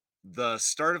the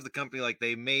start of the company. Like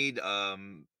they made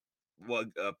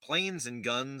planes and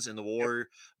guns in the Yep. war,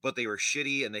 but they were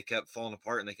shitty and they kept falling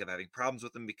apart and they kept having problems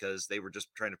with them because they were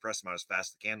just trying to press them out as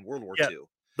fast as they can. World War Yeah. II,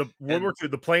 The World War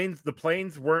and II, the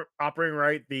planes weren't operating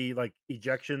right. The like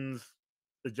ejections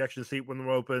ejection seat wouldn't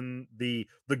open. The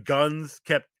guns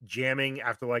kept jamming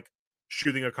after like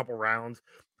shooting a couple rounds.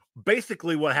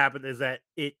 Basically, what happened is that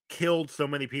it killed so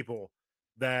many people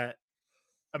that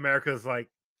America's like,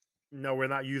 no, we're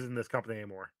not using this company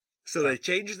anymore. So they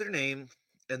changed their name,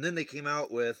 and then they came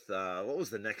out with what was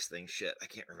the next thing? Shit, I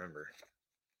can't remember.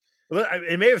 Well,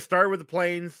 it may have started with the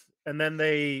planes, and then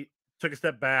they took a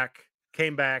step back,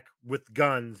 came back with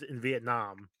guns in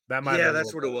Vietnam. That might have Yeah, been a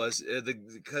that's little what it bit.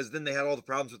 was. Because then they had all the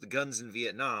problems with the guns in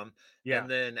Vietnam, Yeah. and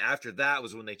then after that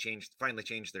was when they finally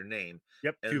changed their name,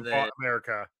 Yep. To and Vought then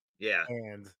America yeah,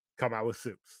 and come out with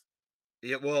soups.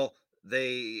 yeah. Well,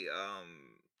 they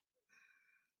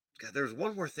God, there was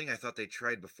one more thing I thought they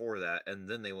tried before that, and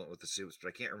then they went with the soups, but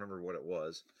I can't remember what it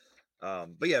was.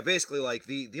 But yeah, basically, like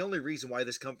the only reason why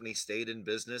this company stayed in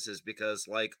business is because,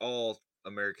 like all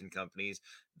American companies,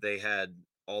 they had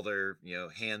all their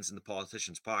hands in the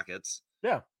politicians' pockets.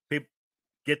 Yeah. People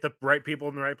get the right people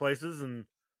in the right places and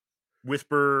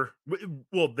whisper,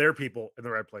 well, their people in the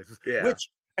right places. Yeah. Which,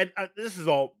 and this is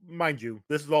all, mind you,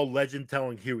 this is all legend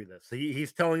telling Huey this.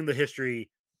 He's telling the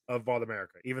history of Vought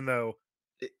America, even though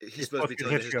He's it's supposed to supposed be to be the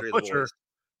telling the history of history of the Butcher, boys.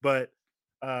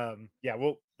 but yeah,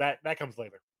 well, that comes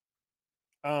later.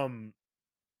 Um,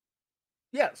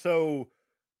 yeah, so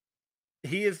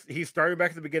he's starting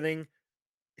back at the beginning.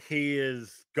 He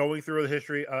is going through the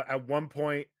history. At one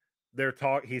point,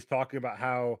 he's talking about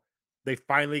how they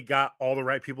finally got all the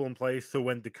right people in place. So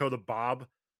when Dakota Bob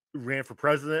ran for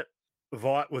president,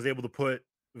 Vought was able to put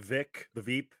Vic, the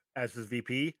Veep, as his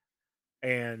VP,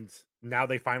 and now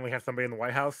they finally have somebody in the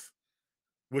White House,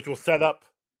 which will set up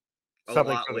A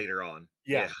something lot for the later on.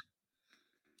 yeah.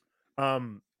 Yeah.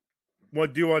 Um,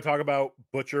 what do you want to talk about?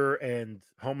 Butcher and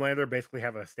Homelander basically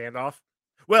have a standoff.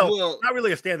 Well, Well, not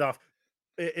really a standoff.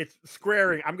 It's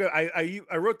squaring.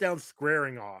 I wrote down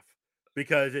squaring off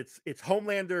because it's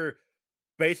Homelander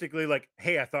basically like,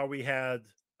 hey, I thought we had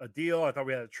a deal. I thought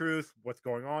we had a truce. What's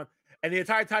going on? And the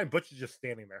entire time, Butch is just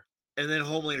standing there. and then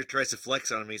Homelander tries to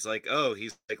flex on him. He's like, "Oh,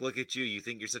 he's like, look at you. You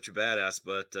think you're such a badass,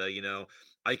 but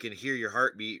I can hear your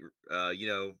heartbeat,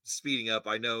 speeding up.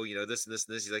 I know, this and this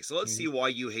and this." He's like, "So let's Mhm. see why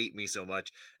you hate me so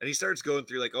much." And he starts going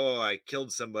through like, "Oh, I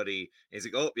killed somebody." And he's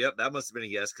like, "Oh, yep, that must have been a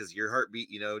yes because your heartbeat,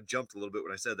 jumped a little bit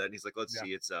when I said that." And he's like, "Let's Yeah.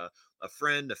 see. It's a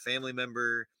friend, a family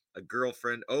member, a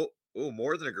girlfriend. Oh,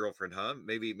 more than a girlfriend, huh?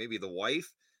 Maybe the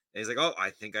wife." And he's like, "Oh,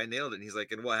 I think I nailed it." And he's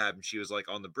like, "And what happened?" She was like,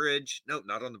 "On the bridge." Nope,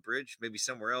 not on the bridge. Maybe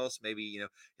somewhere else. Maybe,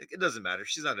 it doesn't matter.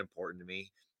 She's not important to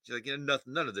me. She's like,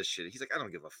 nothing, none of this shit. He's like, "I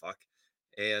don't give a fuck."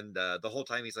 And the whole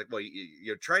time he's like, "Well,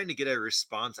 you're trying to get a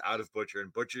response out of Butcher,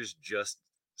 and Butcher's just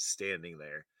standing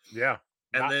there." Yeah.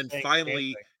 And Not then saying a damn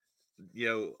finally,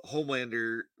 thing.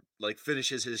 Homelander like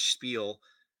finishes his spiel,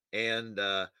 and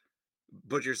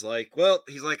Butcher's like, well,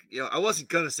 he's like, I wasn't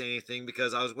gonna say anything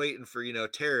because I was waiting for,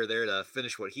 Terror there to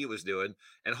finish what he was doing.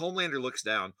 And Homelander looks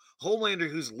down. Homelander,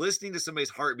 who's listening to somebody's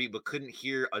heartbeat but couldn't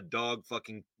hear a dog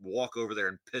fucking walk over there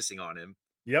and pissing on him.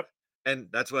 Yep. And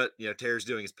that's what, Terror's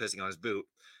doing is pissing on his boot.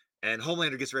 And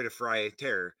Homelander gets ready to fry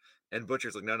Terror. And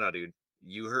Butcher's like, no, dude,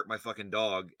 you hurt my fucking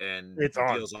dog, and It's the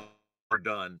on. deal's are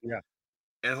done. Yeah.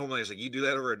 And Homelander's like, you do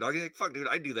that over a dog? He's like, fuck, dude,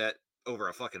 I do that over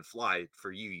a fucking fly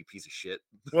for you, you piece of shit.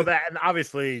 Well, that and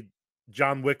obviously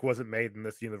John Wick wasn't made in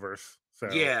this universe.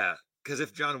 So Yeah, because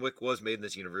if John Wick was made in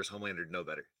this universe, Homelander'd know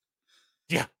better.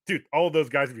 yeah, dude, all of those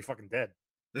guys would be fucking dead.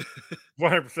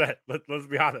 100%. Let's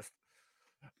be honest.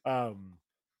 Um,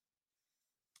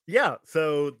 yeah,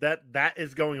 so that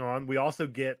is going on. We also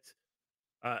get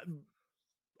uh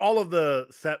all of the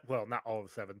set well, not all of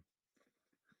the seven.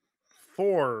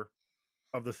 Four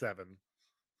of the seven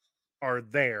are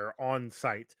there on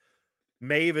site.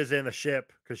 Maeve is in a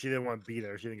ship because she didn't want to be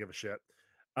there. She didn't give a shit.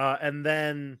 And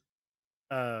then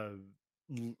uh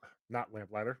not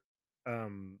Lamplighter.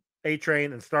 A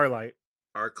Train and Starlight.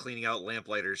 Are cleaning out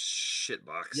Lamplighter's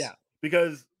shitbox. Yeah.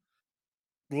 Because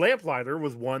Lamplighter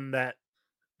was one that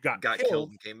got Got killed killed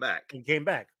and came back. and came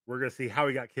back. We're gonna see how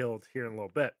he got killed here in a little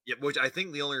bit. Yeah, which I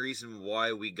think the only reason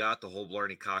why we got the whole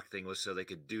Blarney Cock thing was so they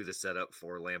could do the setup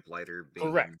for Lamplighter being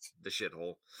Correct. the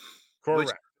shithole. Which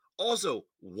Correct. also,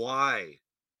 why?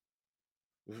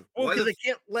 Well, Why because the they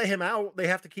can't let him out. They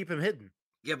have to keep him hidden.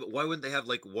 yeah, but why wouldn't they have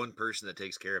like one person that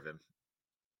takes care of him?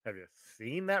 Have you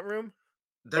seen that room?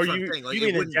 Or That's what I'm saying. Like you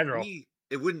mean in general?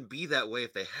 it wouldn't be that way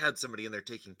if they had somebody in there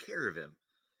taking care of him.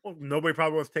 Well, nobody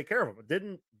probably wants to take care of him.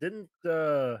 Didn't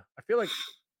I feel like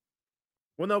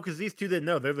well no, because these two didn't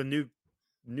know. They're the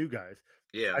new guys.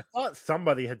 Yeah. I thought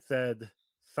somebody had said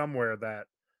somewhere that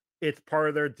it's part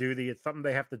of their duty. It's something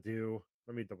they have to do.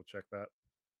 Let me double check that.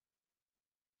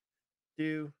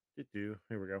 Do. Here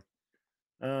we go.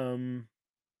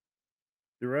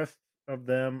 The rest of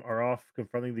them are off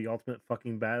confronting the ultimate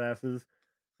fucking badasses.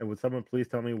 And would someone please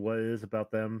tell me what it is about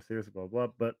them? Seriously, blah, blah.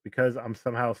 But because I'm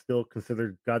somehow still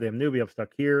considered goddamn newbie, I'm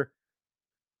stuck here.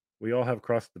 We all have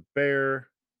crossed the bear.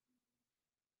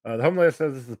 The Homelander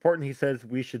says this is important. He says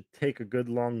we should take a good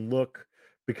long look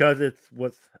because it's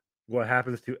what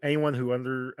happens to anyone who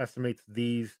underestimates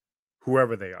these,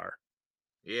 whoever they are.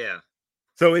 Yeah.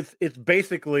 So it's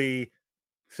basically It,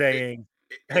 saying,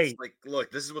 it's hey, like,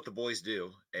 look, this is what the boys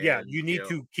do. yeah, And, you need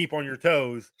to keep on your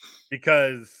toes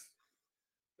because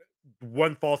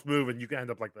one false move and you can end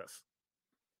up like this.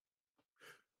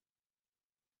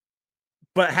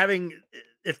 But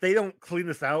if they don't clean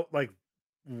this out like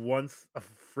once a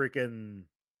freaking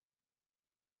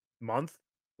month,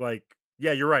 like,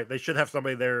 yeah, you're right. They should have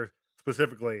somebody there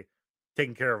specifically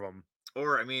taking care of them.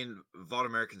 or I mean, Vaught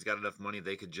Americans got enough money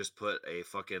they could just put a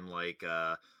fucking like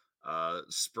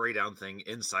spray down thing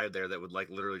inside there that would like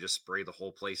literally just spray the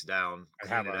whole place down, And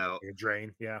clean have it out. a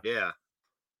drain, yeah. Yeah,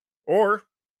 Or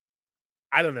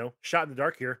I don't know, shot in the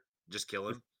dark here. just kill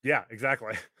him. Yeah,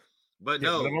 exactly. But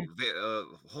Get rid no, of 'em.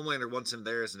 Homelander wants him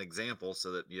there as an example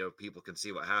so that people can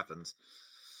see what happens.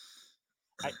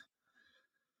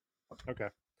 Okay.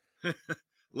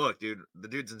 Look, dude, the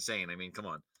dude's insane. I mean, come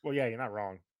on. Well, yeah, you're not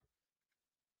wrong.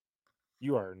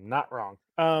 You are not wrong.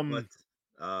 But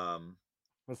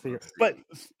Let's see here. let's But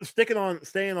see.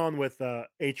 staying on with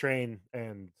A Train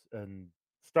and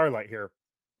Starlight here.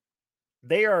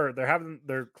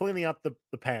 They're cleaning up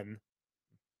the pen,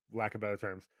 lack of better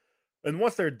terms. And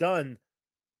once they're done,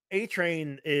 A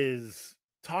Train is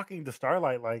talking to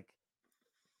Starlight like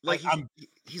Like I'm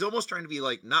he's almost trying to be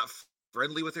like not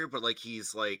friendly with her, but like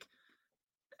he's like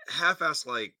half-ass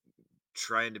like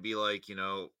trying to be like,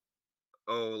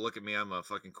 oh, look at me, I'm a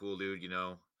fucking cool dude.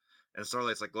 And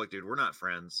Starlight's like, look, dude, we're not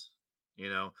friends. You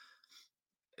know,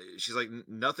 she's like,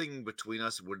 Nothing between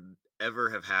us would ever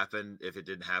have happened if it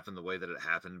didn't happen the way that it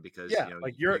happened because, yeah,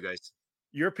 like you guys,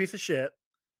 you're a piece of shit.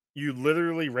 You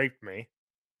literally raped me,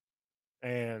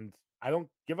 and I don't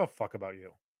give a fuck about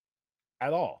you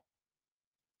at all.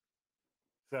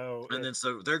 So and then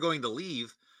so they're going to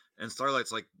leave. And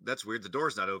Starlight's like, that's weird. The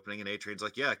door's not opening. And A-Train's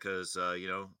like, yeah, because,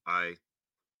 I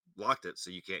locked it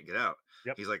so you can't get out.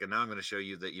 yep, He's like, and now I'm going to show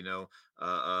you that,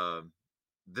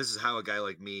 this is how a guy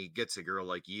like me gets a girl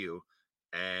like you.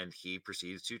 And he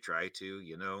proceeds to try to,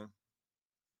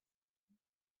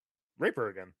 rape her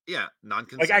again. yeah,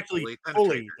 Like actually non-consensually penetrate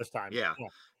fully her. this time. Yeah.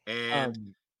 Yeah.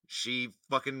 And she's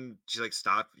like,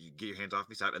 stop, you get your hands off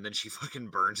me, stop. And then she fucking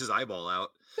burns his eyeball out.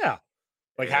 Yeah.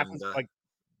 Like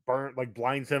And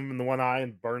blinds him in the one eye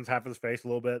and burns half his face a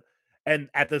little bit. And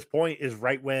at this point is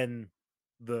right when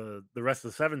the rest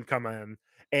of the seven come in,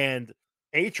 and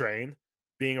A Train,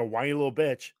 being a whiny little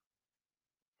bitch,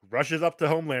 rushes up to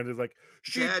Homelander, is like,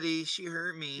 Daddy, she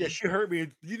hurt me. yeah, she hurt me.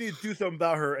 You need to do something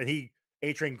about her. And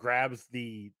A Train grabs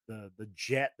the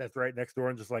jet that's right next door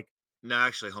and just like, No,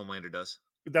 actually, Homelander does.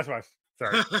 that's what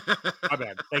sorry. My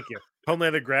bad. Thank you.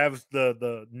 Homelander grabs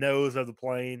the nose of the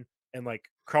plane and like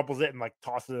crumples it and like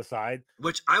tosses it aside.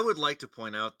 Which I would like to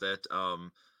point out that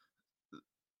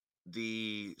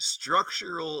the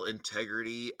structural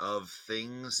integrity of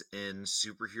things in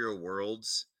superhero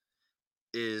worlds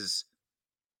is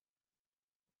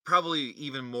probably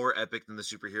even more epic than the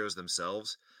superheroes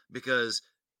themselves, because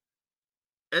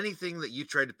anything that you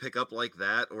tried to pick up like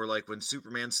that, or like when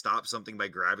Superman stops something by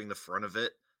grabbing the front of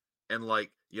it, and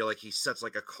like like he sets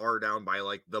like a car down by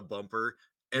like the bumper,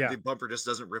 and Yeah. the bumper just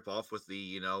doesn't rip off with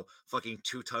the fucking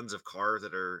 2 tons of car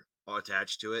that are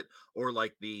attached to it, or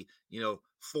like the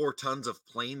 4 tons of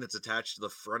plane that's attached to the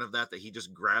front of that he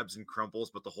just grabs and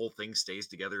crumples, but the whole thing stays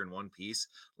together in one piece.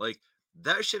 Like,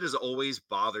 that shit has always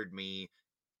bothered me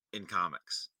in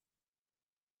comics.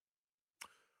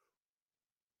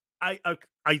 I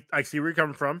see where you're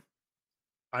coming from.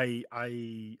 I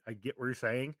get what you're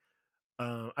saying.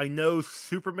 I know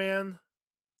Superman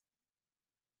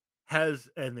has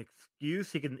an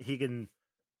excuse. He can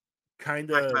kind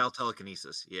of Tactile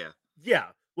telekinesis, yeah. yeah.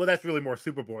 Well, that's really more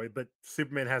Superboy, but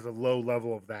Superman has a low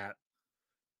level of that.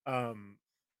 But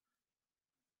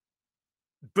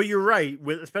you're right,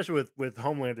 especially with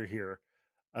Homelander here,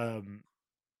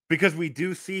 because we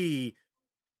do see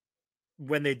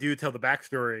when they do tell the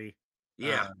backstory,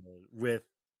 Yeah. with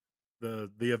the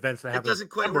events that It happen. doesn't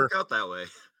quite work out that way.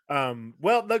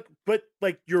 Well, look, but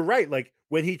like you're right. Like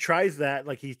when he tries that,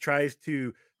 like he tries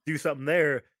to do something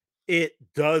there, it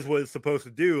does what it's supposed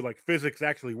to do. Like physics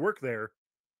actually work there.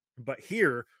 But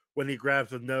here, when he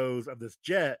grabs the nose of this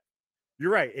jet,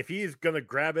 you're right. If he's gonna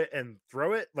grab it and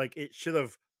throw it, like it should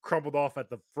have crumpled off at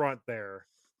the front there,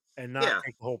 and not Yeah.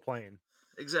 take the whole plane.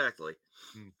 Exactly.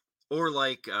 Hmm. Or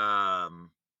like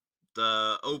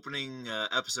the opening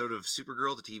episode of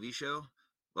Supergirl, the TV show,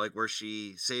 like where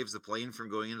she saves the plane from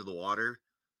going into the water.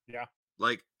 Yeah.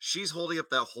 Like she's holding up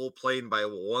that whole plane by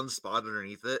one spot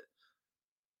underneath it.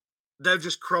 That would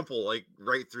just crumple like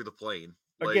right through the plane.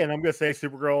 Like Again, I'm gonna say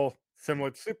Supergirl,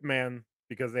 similar to Superman,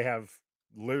 because they have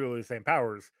literally the same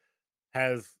powers,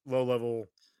 has low level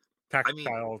I mean,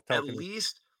 tactile at telekinesis.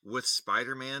 least with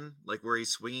Spider-Man, like where he's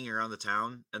swinging around the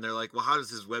town, and they're like, "Well, how does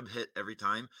his web hit every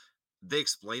time?" They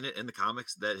explain it in the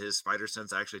comics that his spider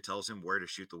sense actually tells him where to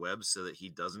shoot the webs so that he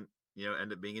doesn't,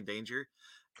 end up being in danger.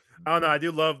 I don't know. I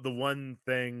do love the one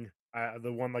thing,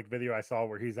 the one like video I saw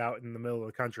where he's out in the middle of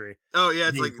the country. Oh yeah,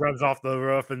 And it's he like, runs off the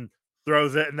roof and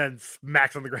throws it, and then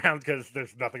smacks on the ground because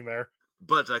there's nothing there.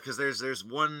 but because there's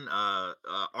one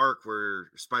arc where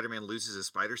Spider-Man loses his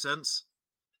spider sense,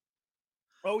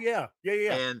 Oh yeah,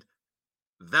 yeah. and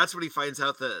that's when he finds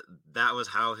out that that was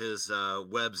how his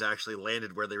webs actually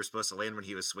landed where they were supposed to land when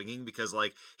he was swinging. Because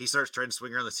like he starts trying to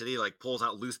swing around the city, like pulls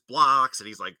out loose blocks, and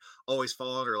he's like always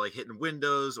falling or like hitting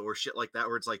windows or shit like that,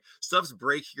 where it's like stuff's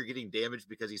breaking or getting damaged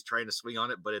because he's trying to swing on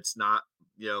it, but it's not,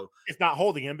 It's not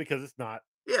holding him because it's not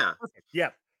yeah. perfect.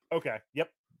 Yep. Okay.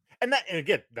 Yep. And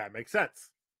again, that makes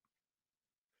sense.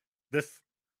 This,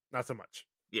 not so much.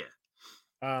 Yeah.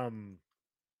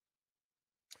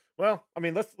 Well, I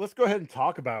mean, let's go ahead and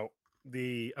talk about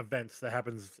the events that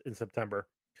happens in September.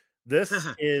 This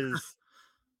is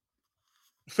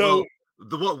so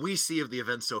Well, what we see of the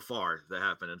events so far that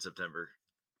happened in September.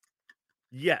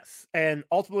 yes, and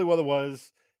ultimately what it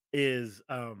was is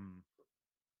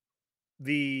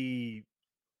the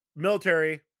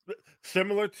military,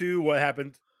 similar to what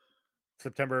happened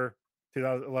September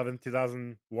 2011,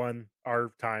 2001,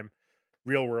 our time,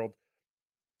 real world.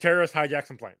 Terrorists hijacked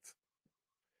some planes.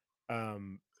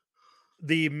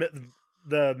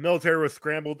 The military was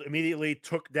scrambled immediately,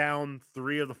 took down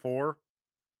 3 of the 4,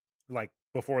 like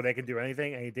before they could do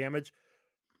any damage,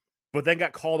 but then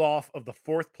got called off of the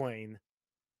 4th plane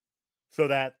so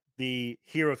that the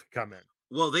heroes could come in.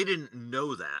 Well, they didn't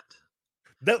know that.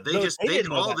 They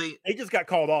They just got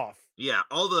called off. Yeah,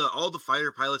 all the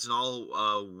fighter pilots and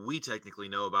all we technically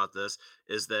know about this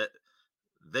is that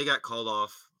they got called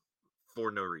off for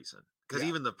no reason. Because Yeah.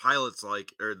 even the pilots,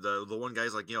 like, or the one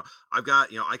guy's like, I've got,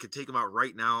 I could take them out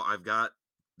right now. I've got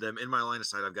them in my line of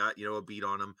sight. I've got, a beat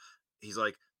on them. He's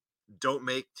like, don't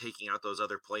make taking out those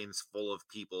other planes full of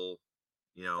people,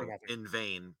 For nothing. in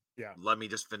vain. Yeah. Let me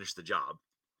just finish the job.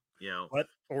 But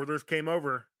orders came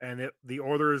over, and the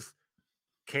orders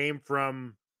came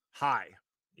from high.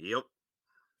 Yep.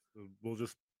 We'll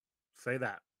just say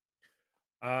that.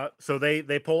 So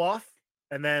they pull off,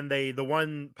 and then the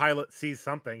one pilot sees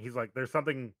something. He's like, "There's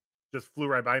something just flew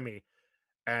right by me,"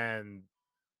 and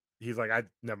he's like, "I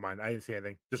never mind. I didn't see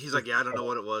anything." He's like, yeah, I don't know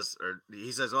what it was, or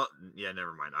he says, "Oh, yeah,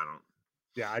 never mind. I don't."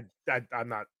 Yeah, I'm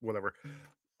not whatever.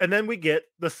 And then we get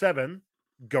the 7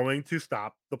 going to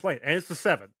stop the plane, and it's the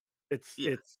 7. It's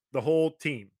the whole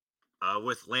team.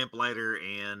 With Lamplighter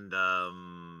and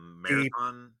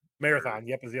Marathon. Marathon,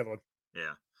 yep, is the other one.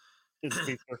 Yeah. It's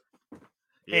Speedster.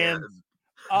 Yeah. And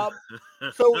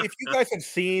so if you guys have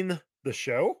seen the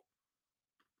show,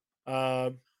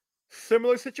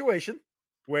 similar situation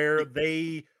where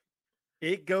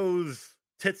it goes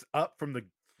tits up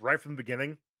right from the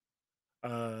beginning.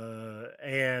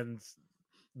 And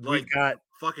like we've got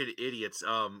fucking idiots.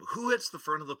 Who hits the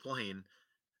front of the plane?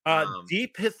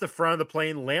 Deep hits the front of the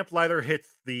plane, Lamplighter hits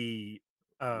the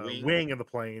Wing. wing of the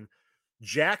plane.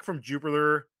 Jack from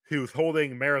Jupiter, who's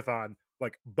holding Marathon,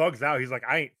 like bugs out. He's like,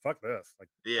 I ain't fuck this. Like,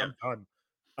 Yeah. I'm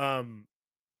done.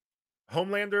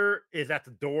 Homelander is at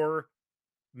the door.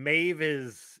 Maeve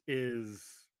is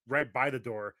right by the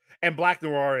door, and Black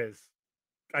Noir is.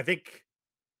 I think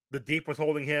the Deep was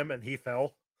holding him, and he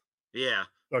fell. Yeah.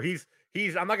 So he's.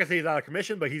 I'm not gonna say he's out of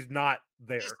commission, but he's not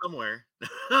there. He's somewhere.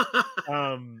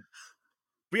 But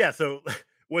yeah. So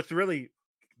what's really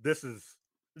this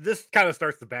kind of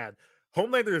starts the bad.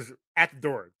 Homelander's at the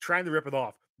door trying to rip it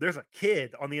off. There's a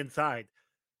kid on the inside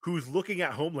who's looking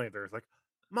at Homelander. It's like,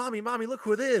 mommy, look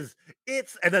who it is.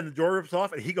 And then the door rips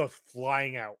off and he goes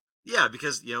flying out. Yeah,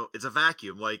 because it's a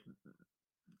vacuum. Like,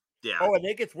 yeah. Oh, and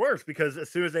it gets worse because as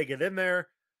soon as they get in there,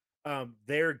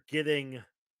 they're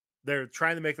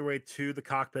trying to make their way to the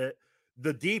cockpit.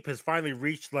 The Deep has finally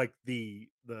reached like the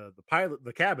pilot,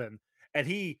 the cabin, and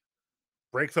he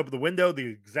breaks open the window the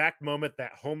exact moment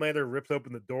that Homelander rips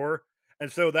open the door.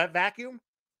 And so that vacuum,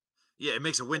 yeah, it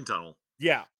makes a wind tunnel.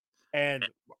 Yeah. And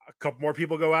a couple more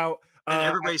people go out. And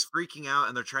everybody's freaking out,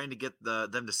 and they're trying to get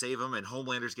them to save him, and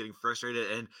Homelander's getting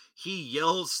frustrated, and he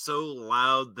yells so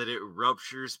loud that it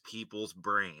ruptures people's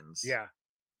brains. Yeah.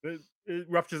 It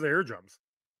ruptures their eardrums.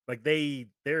 Like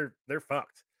they're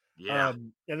fucked. Yeah.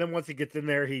 And then once he gets in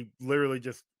there, he literally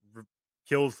just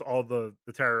kills all the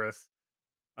terrorists.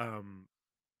 Um,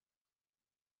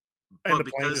 and But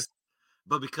the plane just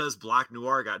because Black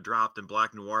Noir got dropped and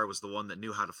Black Noir was the one that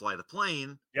knew how to fly the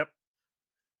plane, yep,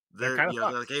 they're kind of they're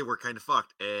fucked. like, hey, we're kind of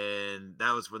fucked. And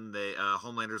that was when they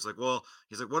Homelander's like, well,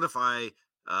 he's like, what if I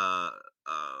uh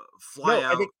fly No,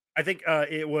 out? I think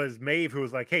it was Maeve who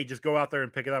was like, "Hey, just go out there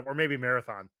and pick it up," or maybe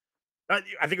Marathon. I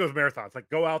think it was Marathon. It's like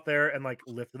go out there and like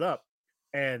lift it up.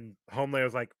 And Homelander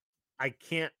was like, "I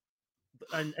can't,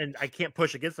 and I can't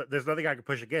push against it. There's nothing I can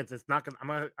push against. It's not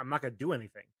gonna. I'm not gonna do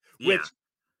anything." Yeah. Which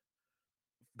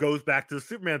goes back to the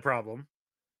Superman problem,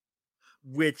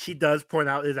 which he does point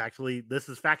out is actually this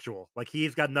is factual. Like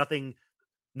he's got nothing,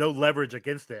 no leverage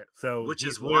against it. So Which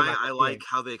he's is literally why not I gonna do like anything.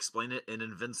 how they explain it in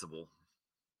Invincible.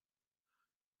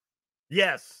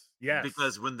 Yes, yes.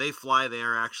 Because when they fly, they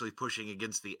are actually pushing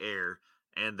against the air,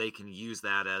 and they can use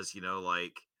that as,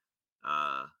 like,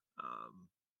 uh, um,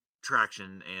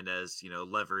 traction and as,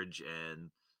 leverage. And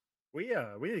We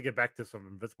need to get back to some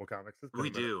Invincible comics. It's been we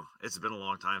a minute. do. It's been a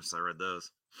long time since I read those.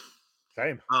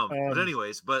 Same. But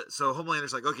anyways, so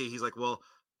Homelander's like, okay, he's like, well,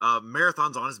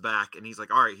 Marathon's on his back, and he's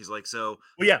like, all right, he's like, so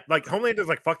Well, yeah, like Homelander's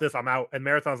like, "Fuck this, I'm out," and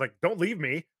Marathon's like, "Don't leave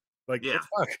me." Like, what yeah,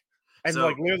 the fuck? And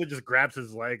like so literally just grabs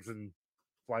his legs and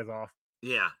flies off.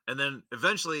 yeah, and then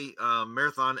eventually,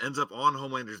 Marathon ends up on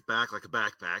Homelander's back like a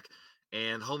backpack,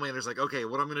 and Homelander's like, okay,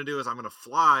 what I'm gonna do is I'm gonna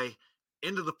fly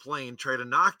into the plane, try to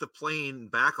knock the plane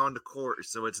back onto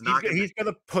course, so it's not gonna He's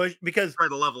gonna push because try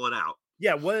to level it out.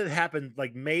 yeah, what had happened,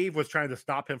 like Maeve was trying to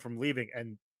stop him from leaving,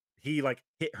 and he like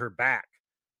hit her back,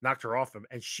 knocked her off him,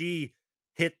 and she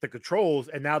hit the controls,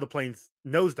 and now the plane's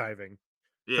nosediving.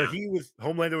 So Yeah,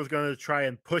 Homelander was gonna try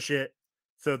and push it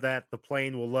so that the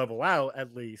plane will level out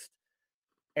at least.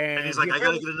 and he's And he like, I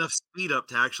gotta apparently, get enough speed up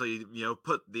to actually,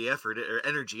 put the effort or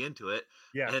energy into it.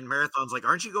 yeah. And Marathon's like,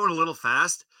 aren't you going a little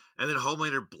fast? And then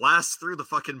Homelander blasts through the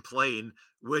fucking plane,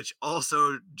 which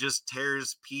also just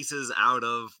tears pieces out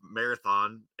of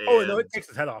Marathon. Oh no, it And takes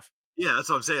his head off. yeah, that's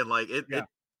what I'm saying. Like Yeah.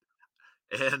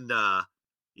 and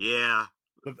yeah,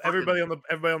 Everybody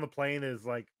fucking on the plane is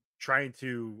like trying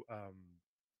to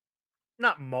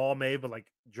not maul May, but like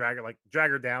drag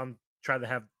her down, try to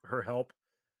have her help.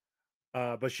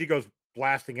 But she goes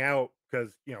blasting out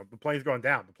because the plane's going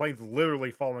down. The plane's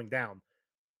literally falling down,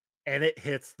 and it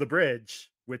hits the bridge,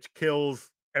 which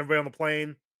kills everybody on the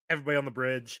plane, everybody on the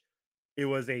bridge. It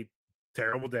was a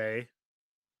terrible day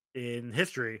in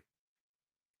history,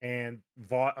 and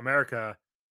Vought America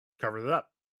covered it up.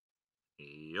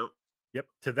 yep. Yep,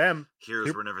 to them,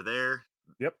 Heroes were never there.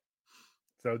 yep.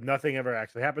 So nothing ever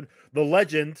actually happened. The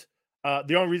legend,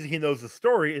 the only reason he knows the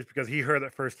story is because he heard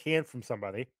it firsthand from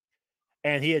somebody,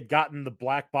 and he had gotten the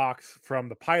black box from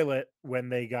the pilot when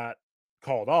they got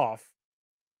called off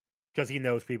because he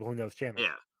knows people who knows Chandler. Yeah.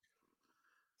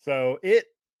 So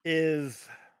it's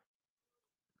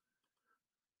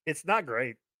not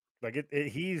great. Like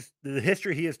he's the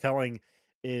history he is telling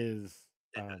is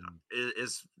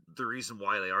Is the reason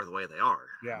why they are the way they are.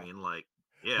 yeah. I mean, like,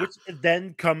 yeah. Which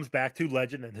then comes back to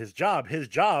Legend and his job. His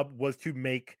job was to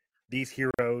make these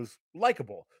heroes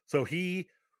likable. So he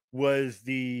was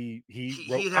he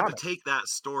wrote He'd have to comics. take that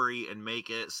story and make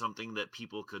it something that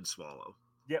people could swallow.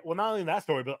 Yeah, well, not only that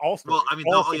story, but all stories. Well, I mean,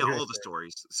 All yeah, superhero all the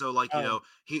stories. stories. So, like, Um,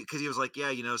 because he was like,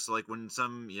 yeah, so like when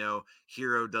some,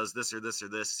 hero does this or this or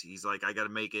this, he's like, I got to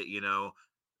make it,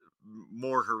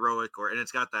 more heroic, and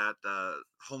it's got that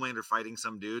Homelander fighting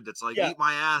some dude that's like, yeah, eat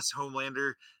my ass,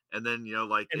 Homelander. And then,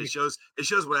 like and it shows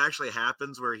what actually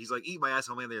happens where he's like, eat my ass,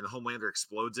 Homelander, and Homelander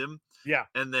explodes him. yeah,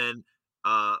 And then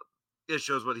it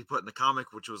shows what he put in the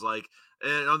comic, which was like,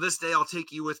 and on this day I'll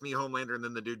take you with me, Homelander. And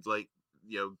then the dude like,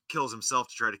 kills himself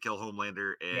to try to kill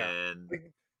Homelander. yeah. And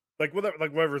Like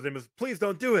whatever his name is, please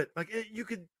don't do it. Like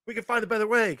we could find a better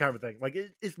way, kind of thing. Like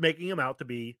it's making him out to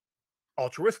be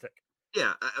altruistic.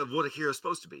 yeah, what a hero's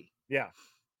supposed to be, Yeah.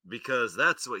 because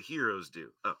that's what heroes do.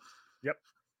 Oh, Yep.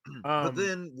 but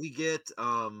then we get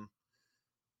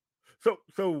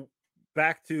So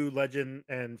back to Legend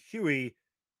and Huey,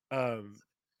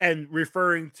 and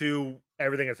referring to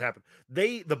everything that's happened.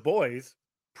 The boys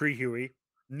pre Huey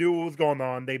knew what was going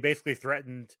on. They basically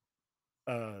threatened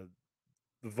uh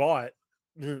the Vought,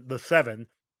 the Seven,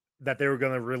 that they were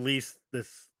going to release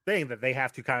this thing that they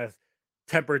have to kind of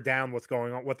temper down what's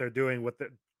going on, what they're doing, what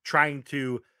they're trying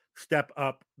to step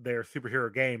up their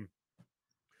superhero game.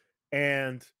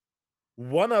 And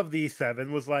one of the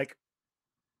Seven was like,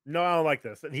 "No, I don't like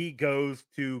this," and he goes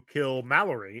to kill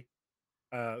Mallory,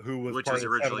 who was which part was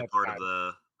of the Seven originally at the part of time,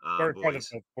 the or part of boys.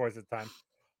 the Boys at the time.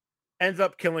 ends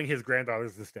up killing his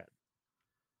granddaughters instead.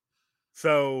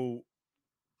 So,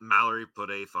 Mallory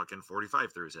put a fucking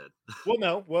 45 through his head.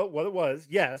 what it was,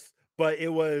 yes, but it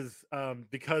was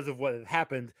because of what had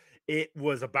happened. It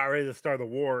was about ready to start the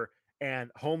war,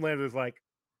 and Homelander's like,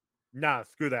 "Nah,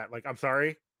 screw that. Like, I'm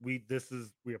sorry. We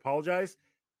apologize.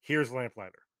 Here's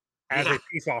Lamplighter as Yeah. a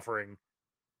peace offering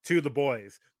to the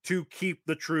boys to keep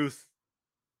the truth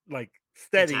like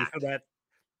steady Intact. so that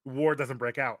war doesn't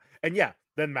break out." And yeah,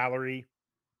 then Mallory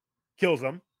kills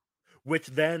him, which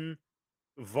then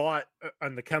Vought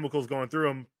and the chemicals going through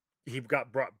him, he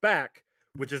got brought back,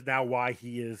 which is now why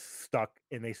he is stuck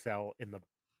in a cell in the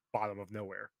bottom of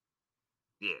nowhere.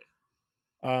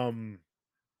 Yeah.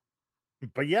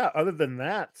 But yeah, other than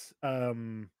that,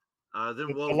 Then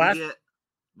the last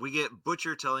we get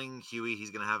Butcher telling Huey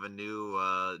he's gonna have a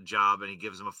new job, and he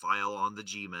gives him a file on the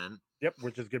G-Men. Yep,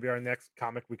 which is gonna be our next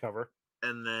comic we cover.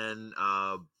 And then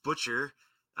Butcher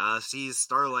sees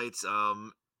Starlight's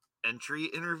entry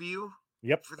interview.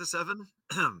 Yep. For the 7.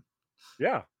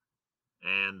 Yeah.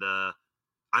 And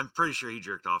I'm pretty sure he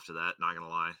jerked off to that, not gonna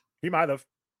lie. He might have.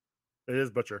 It is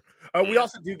Butcher. We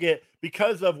also do get,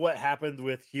 because of what happened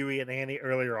with Huey and Annie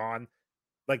earlier on,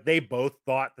 like they both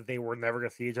thought that they were never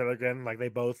gonna see each other again. Like they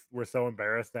both were so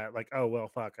embarrassed that like, oh well,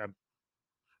 fuck.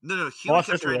 No, Huey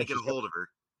kept trying to get a hold of her.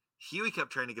 Huey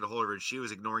kept trying to get a hold of her, and she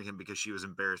was ignoring him because she was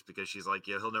embarrassed, because she's like,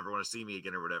 yeah, he'll never want to see me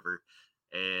again or whatever.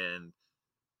 And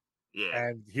yeah.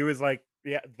 And he was like,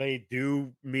 yeah, they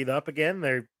do meet up again.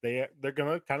 They're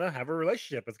gonna kind of have a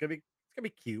relationship. It's gonna be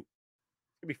cute.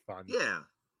 It's gonna be fun. Yeah.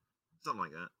 Something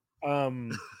like that.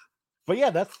 But yeah,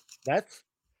 that's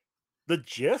the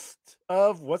gist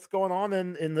of what's going on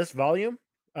in this volume.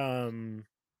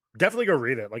 Definitely go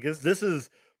read it. Like this is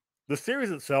the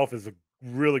series itself is a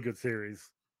really good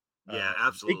series. Yeah,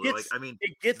 absolutely.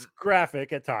 It gets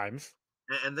graphic at times.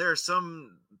 And there are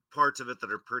some parts of it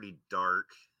that are pretty dark.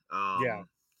 Yeah.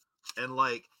 And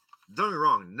like, don't get me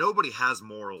wrong, nobody has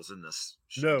morals in this.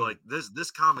 No. Like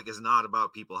this comic is not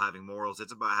about people having morals.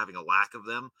 It's about having a lack of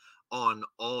them on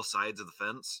all sides of the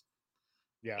fence.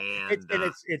 Yeah. And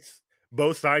it's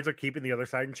both sides are keeping the other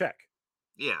side in check.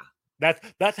 Yeah.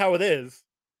 That's how it is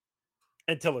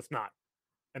until it's not.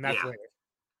 And that's later.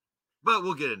 But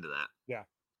we'll get into that. Yeah.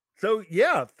 So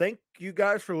yeah, thank you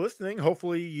guys for listening.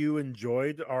 Hopefully you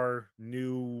enjoyed our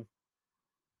new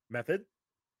method.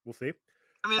 We'll see.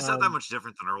 I mean, it's not that much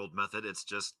different than our old method. It's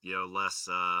just, less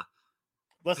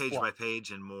page by page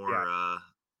and more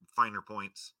finer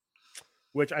points.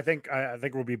 Which I think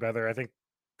will be better. I think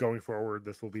going forward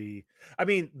this will be, I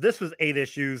mean, this was 8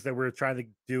 issues that we're trying to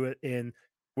do it in.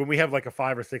 When we have like a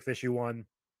 5 or 6 issue one,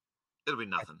 it'll be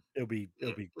nothing. It'll be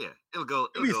it'll go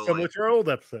similar to our old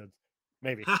episodes.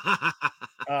 Maybe. But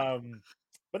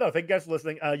no, thank you guys for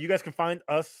listening. You guys can find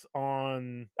us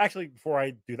on, actually, before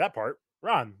I do that part,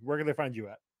 Ron, where can they find you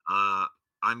at?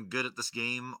 I'm good at this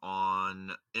game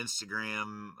on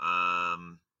Instagram,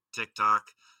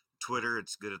 TikTok, Twitter.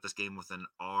 It's good at this game with an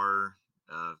R,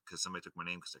 because somebody took my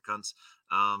name because they're cunts.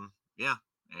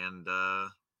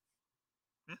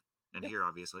 And here,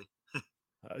 obviously.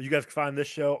 You guys can find this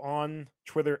show on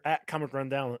Twitter at Comic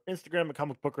Rundown, on Instagram at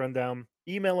Comic Book Rundown.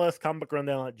 Email us,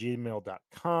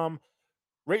 comicbookrandown@gmail.com.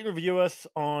 Rate and review us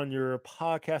on your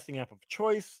podcasting app of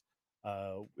choice.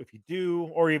 If you do,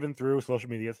 or even through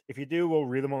social medias. If you do, we'll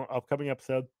read them on an upcoming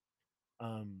episode.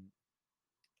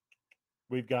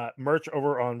 We've got merch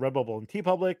over on Redbubble and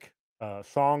TeePublic.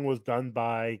 Song was done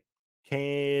by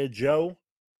Joe,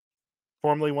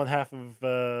 formerly one half of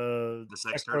the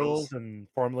Sex Turtles and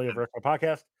formerly of Retro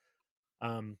Podcast.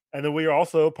 And then we are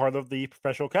also part of the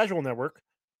Professional Casual Network.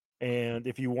 And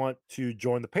if you want to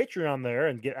join the Patreon there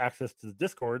and get access to the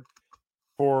Discord,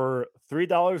 for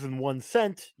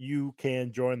 $3.01, you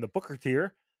can join the Booker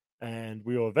tier, and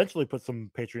we will eventually put some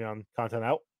Patreon content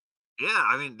out. Yeah,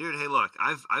 I mean, dude, hey, look,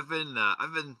 I've been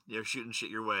shooting shit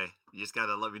your way. You just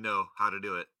gotta let me know how to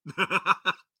do it.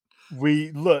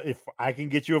 If I can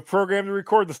get you a program to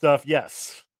record the stuff,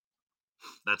 yes.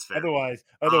 That's fair. Otherwise,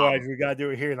 we gotta do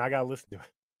it here, and I gotta listen to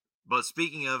it. But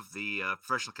speaking of the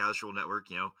Professional Casual Network,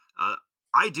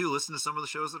 I do listen to some of the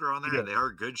shows that are on there, and they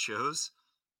are good shows.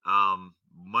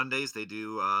 Mondays they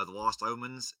do the Lost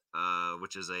Omens,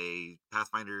 which is a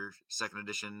Pathfinder 2nd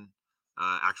edition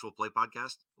actual play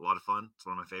podcast. A lot of fun. It's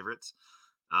one of my favorites.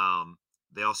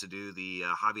 They also do the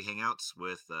Hobby Hangouts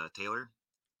with Taylor.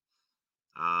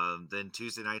 Then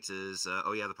Tuesday nights is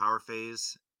the Power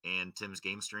Phase and Tim's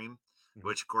Game Stream,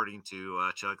 which according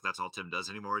to Chuck, that's all Tim does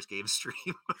anymore is game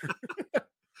stream.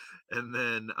 And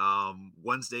then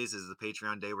Wednesdays is the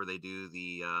Patreon day where they do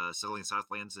the Settling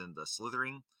Southlands and the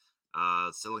Slithering.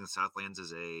 Settling Southlands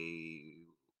is a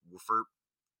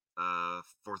Ulfert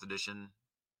 4th edition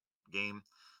game,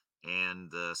 and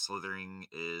the Slithering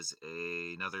is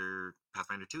another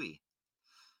Pathfinder 2e.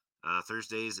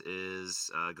 Thursdays is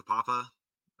Gapapa,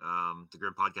 the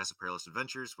Grim Podcast of Perilous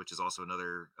Adventures, which is also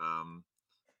another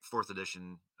 4th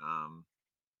edition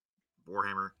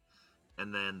Warhammer.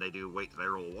 And then they do Wait Did I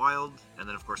Roll Wild, and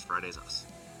then of course Friday's us.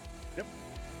 Yep.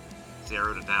 See, I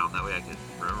wrote it down, that way I could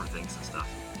remember things and stuff.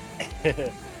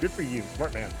 Good for you,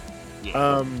 smart man.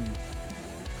 Yeah.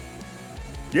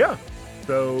 Yeah.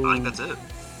 So I think that's it.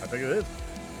 I think it is.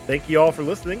 Thank you all for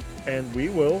listening, and we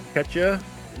will catch you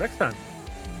next time.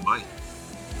 Bye.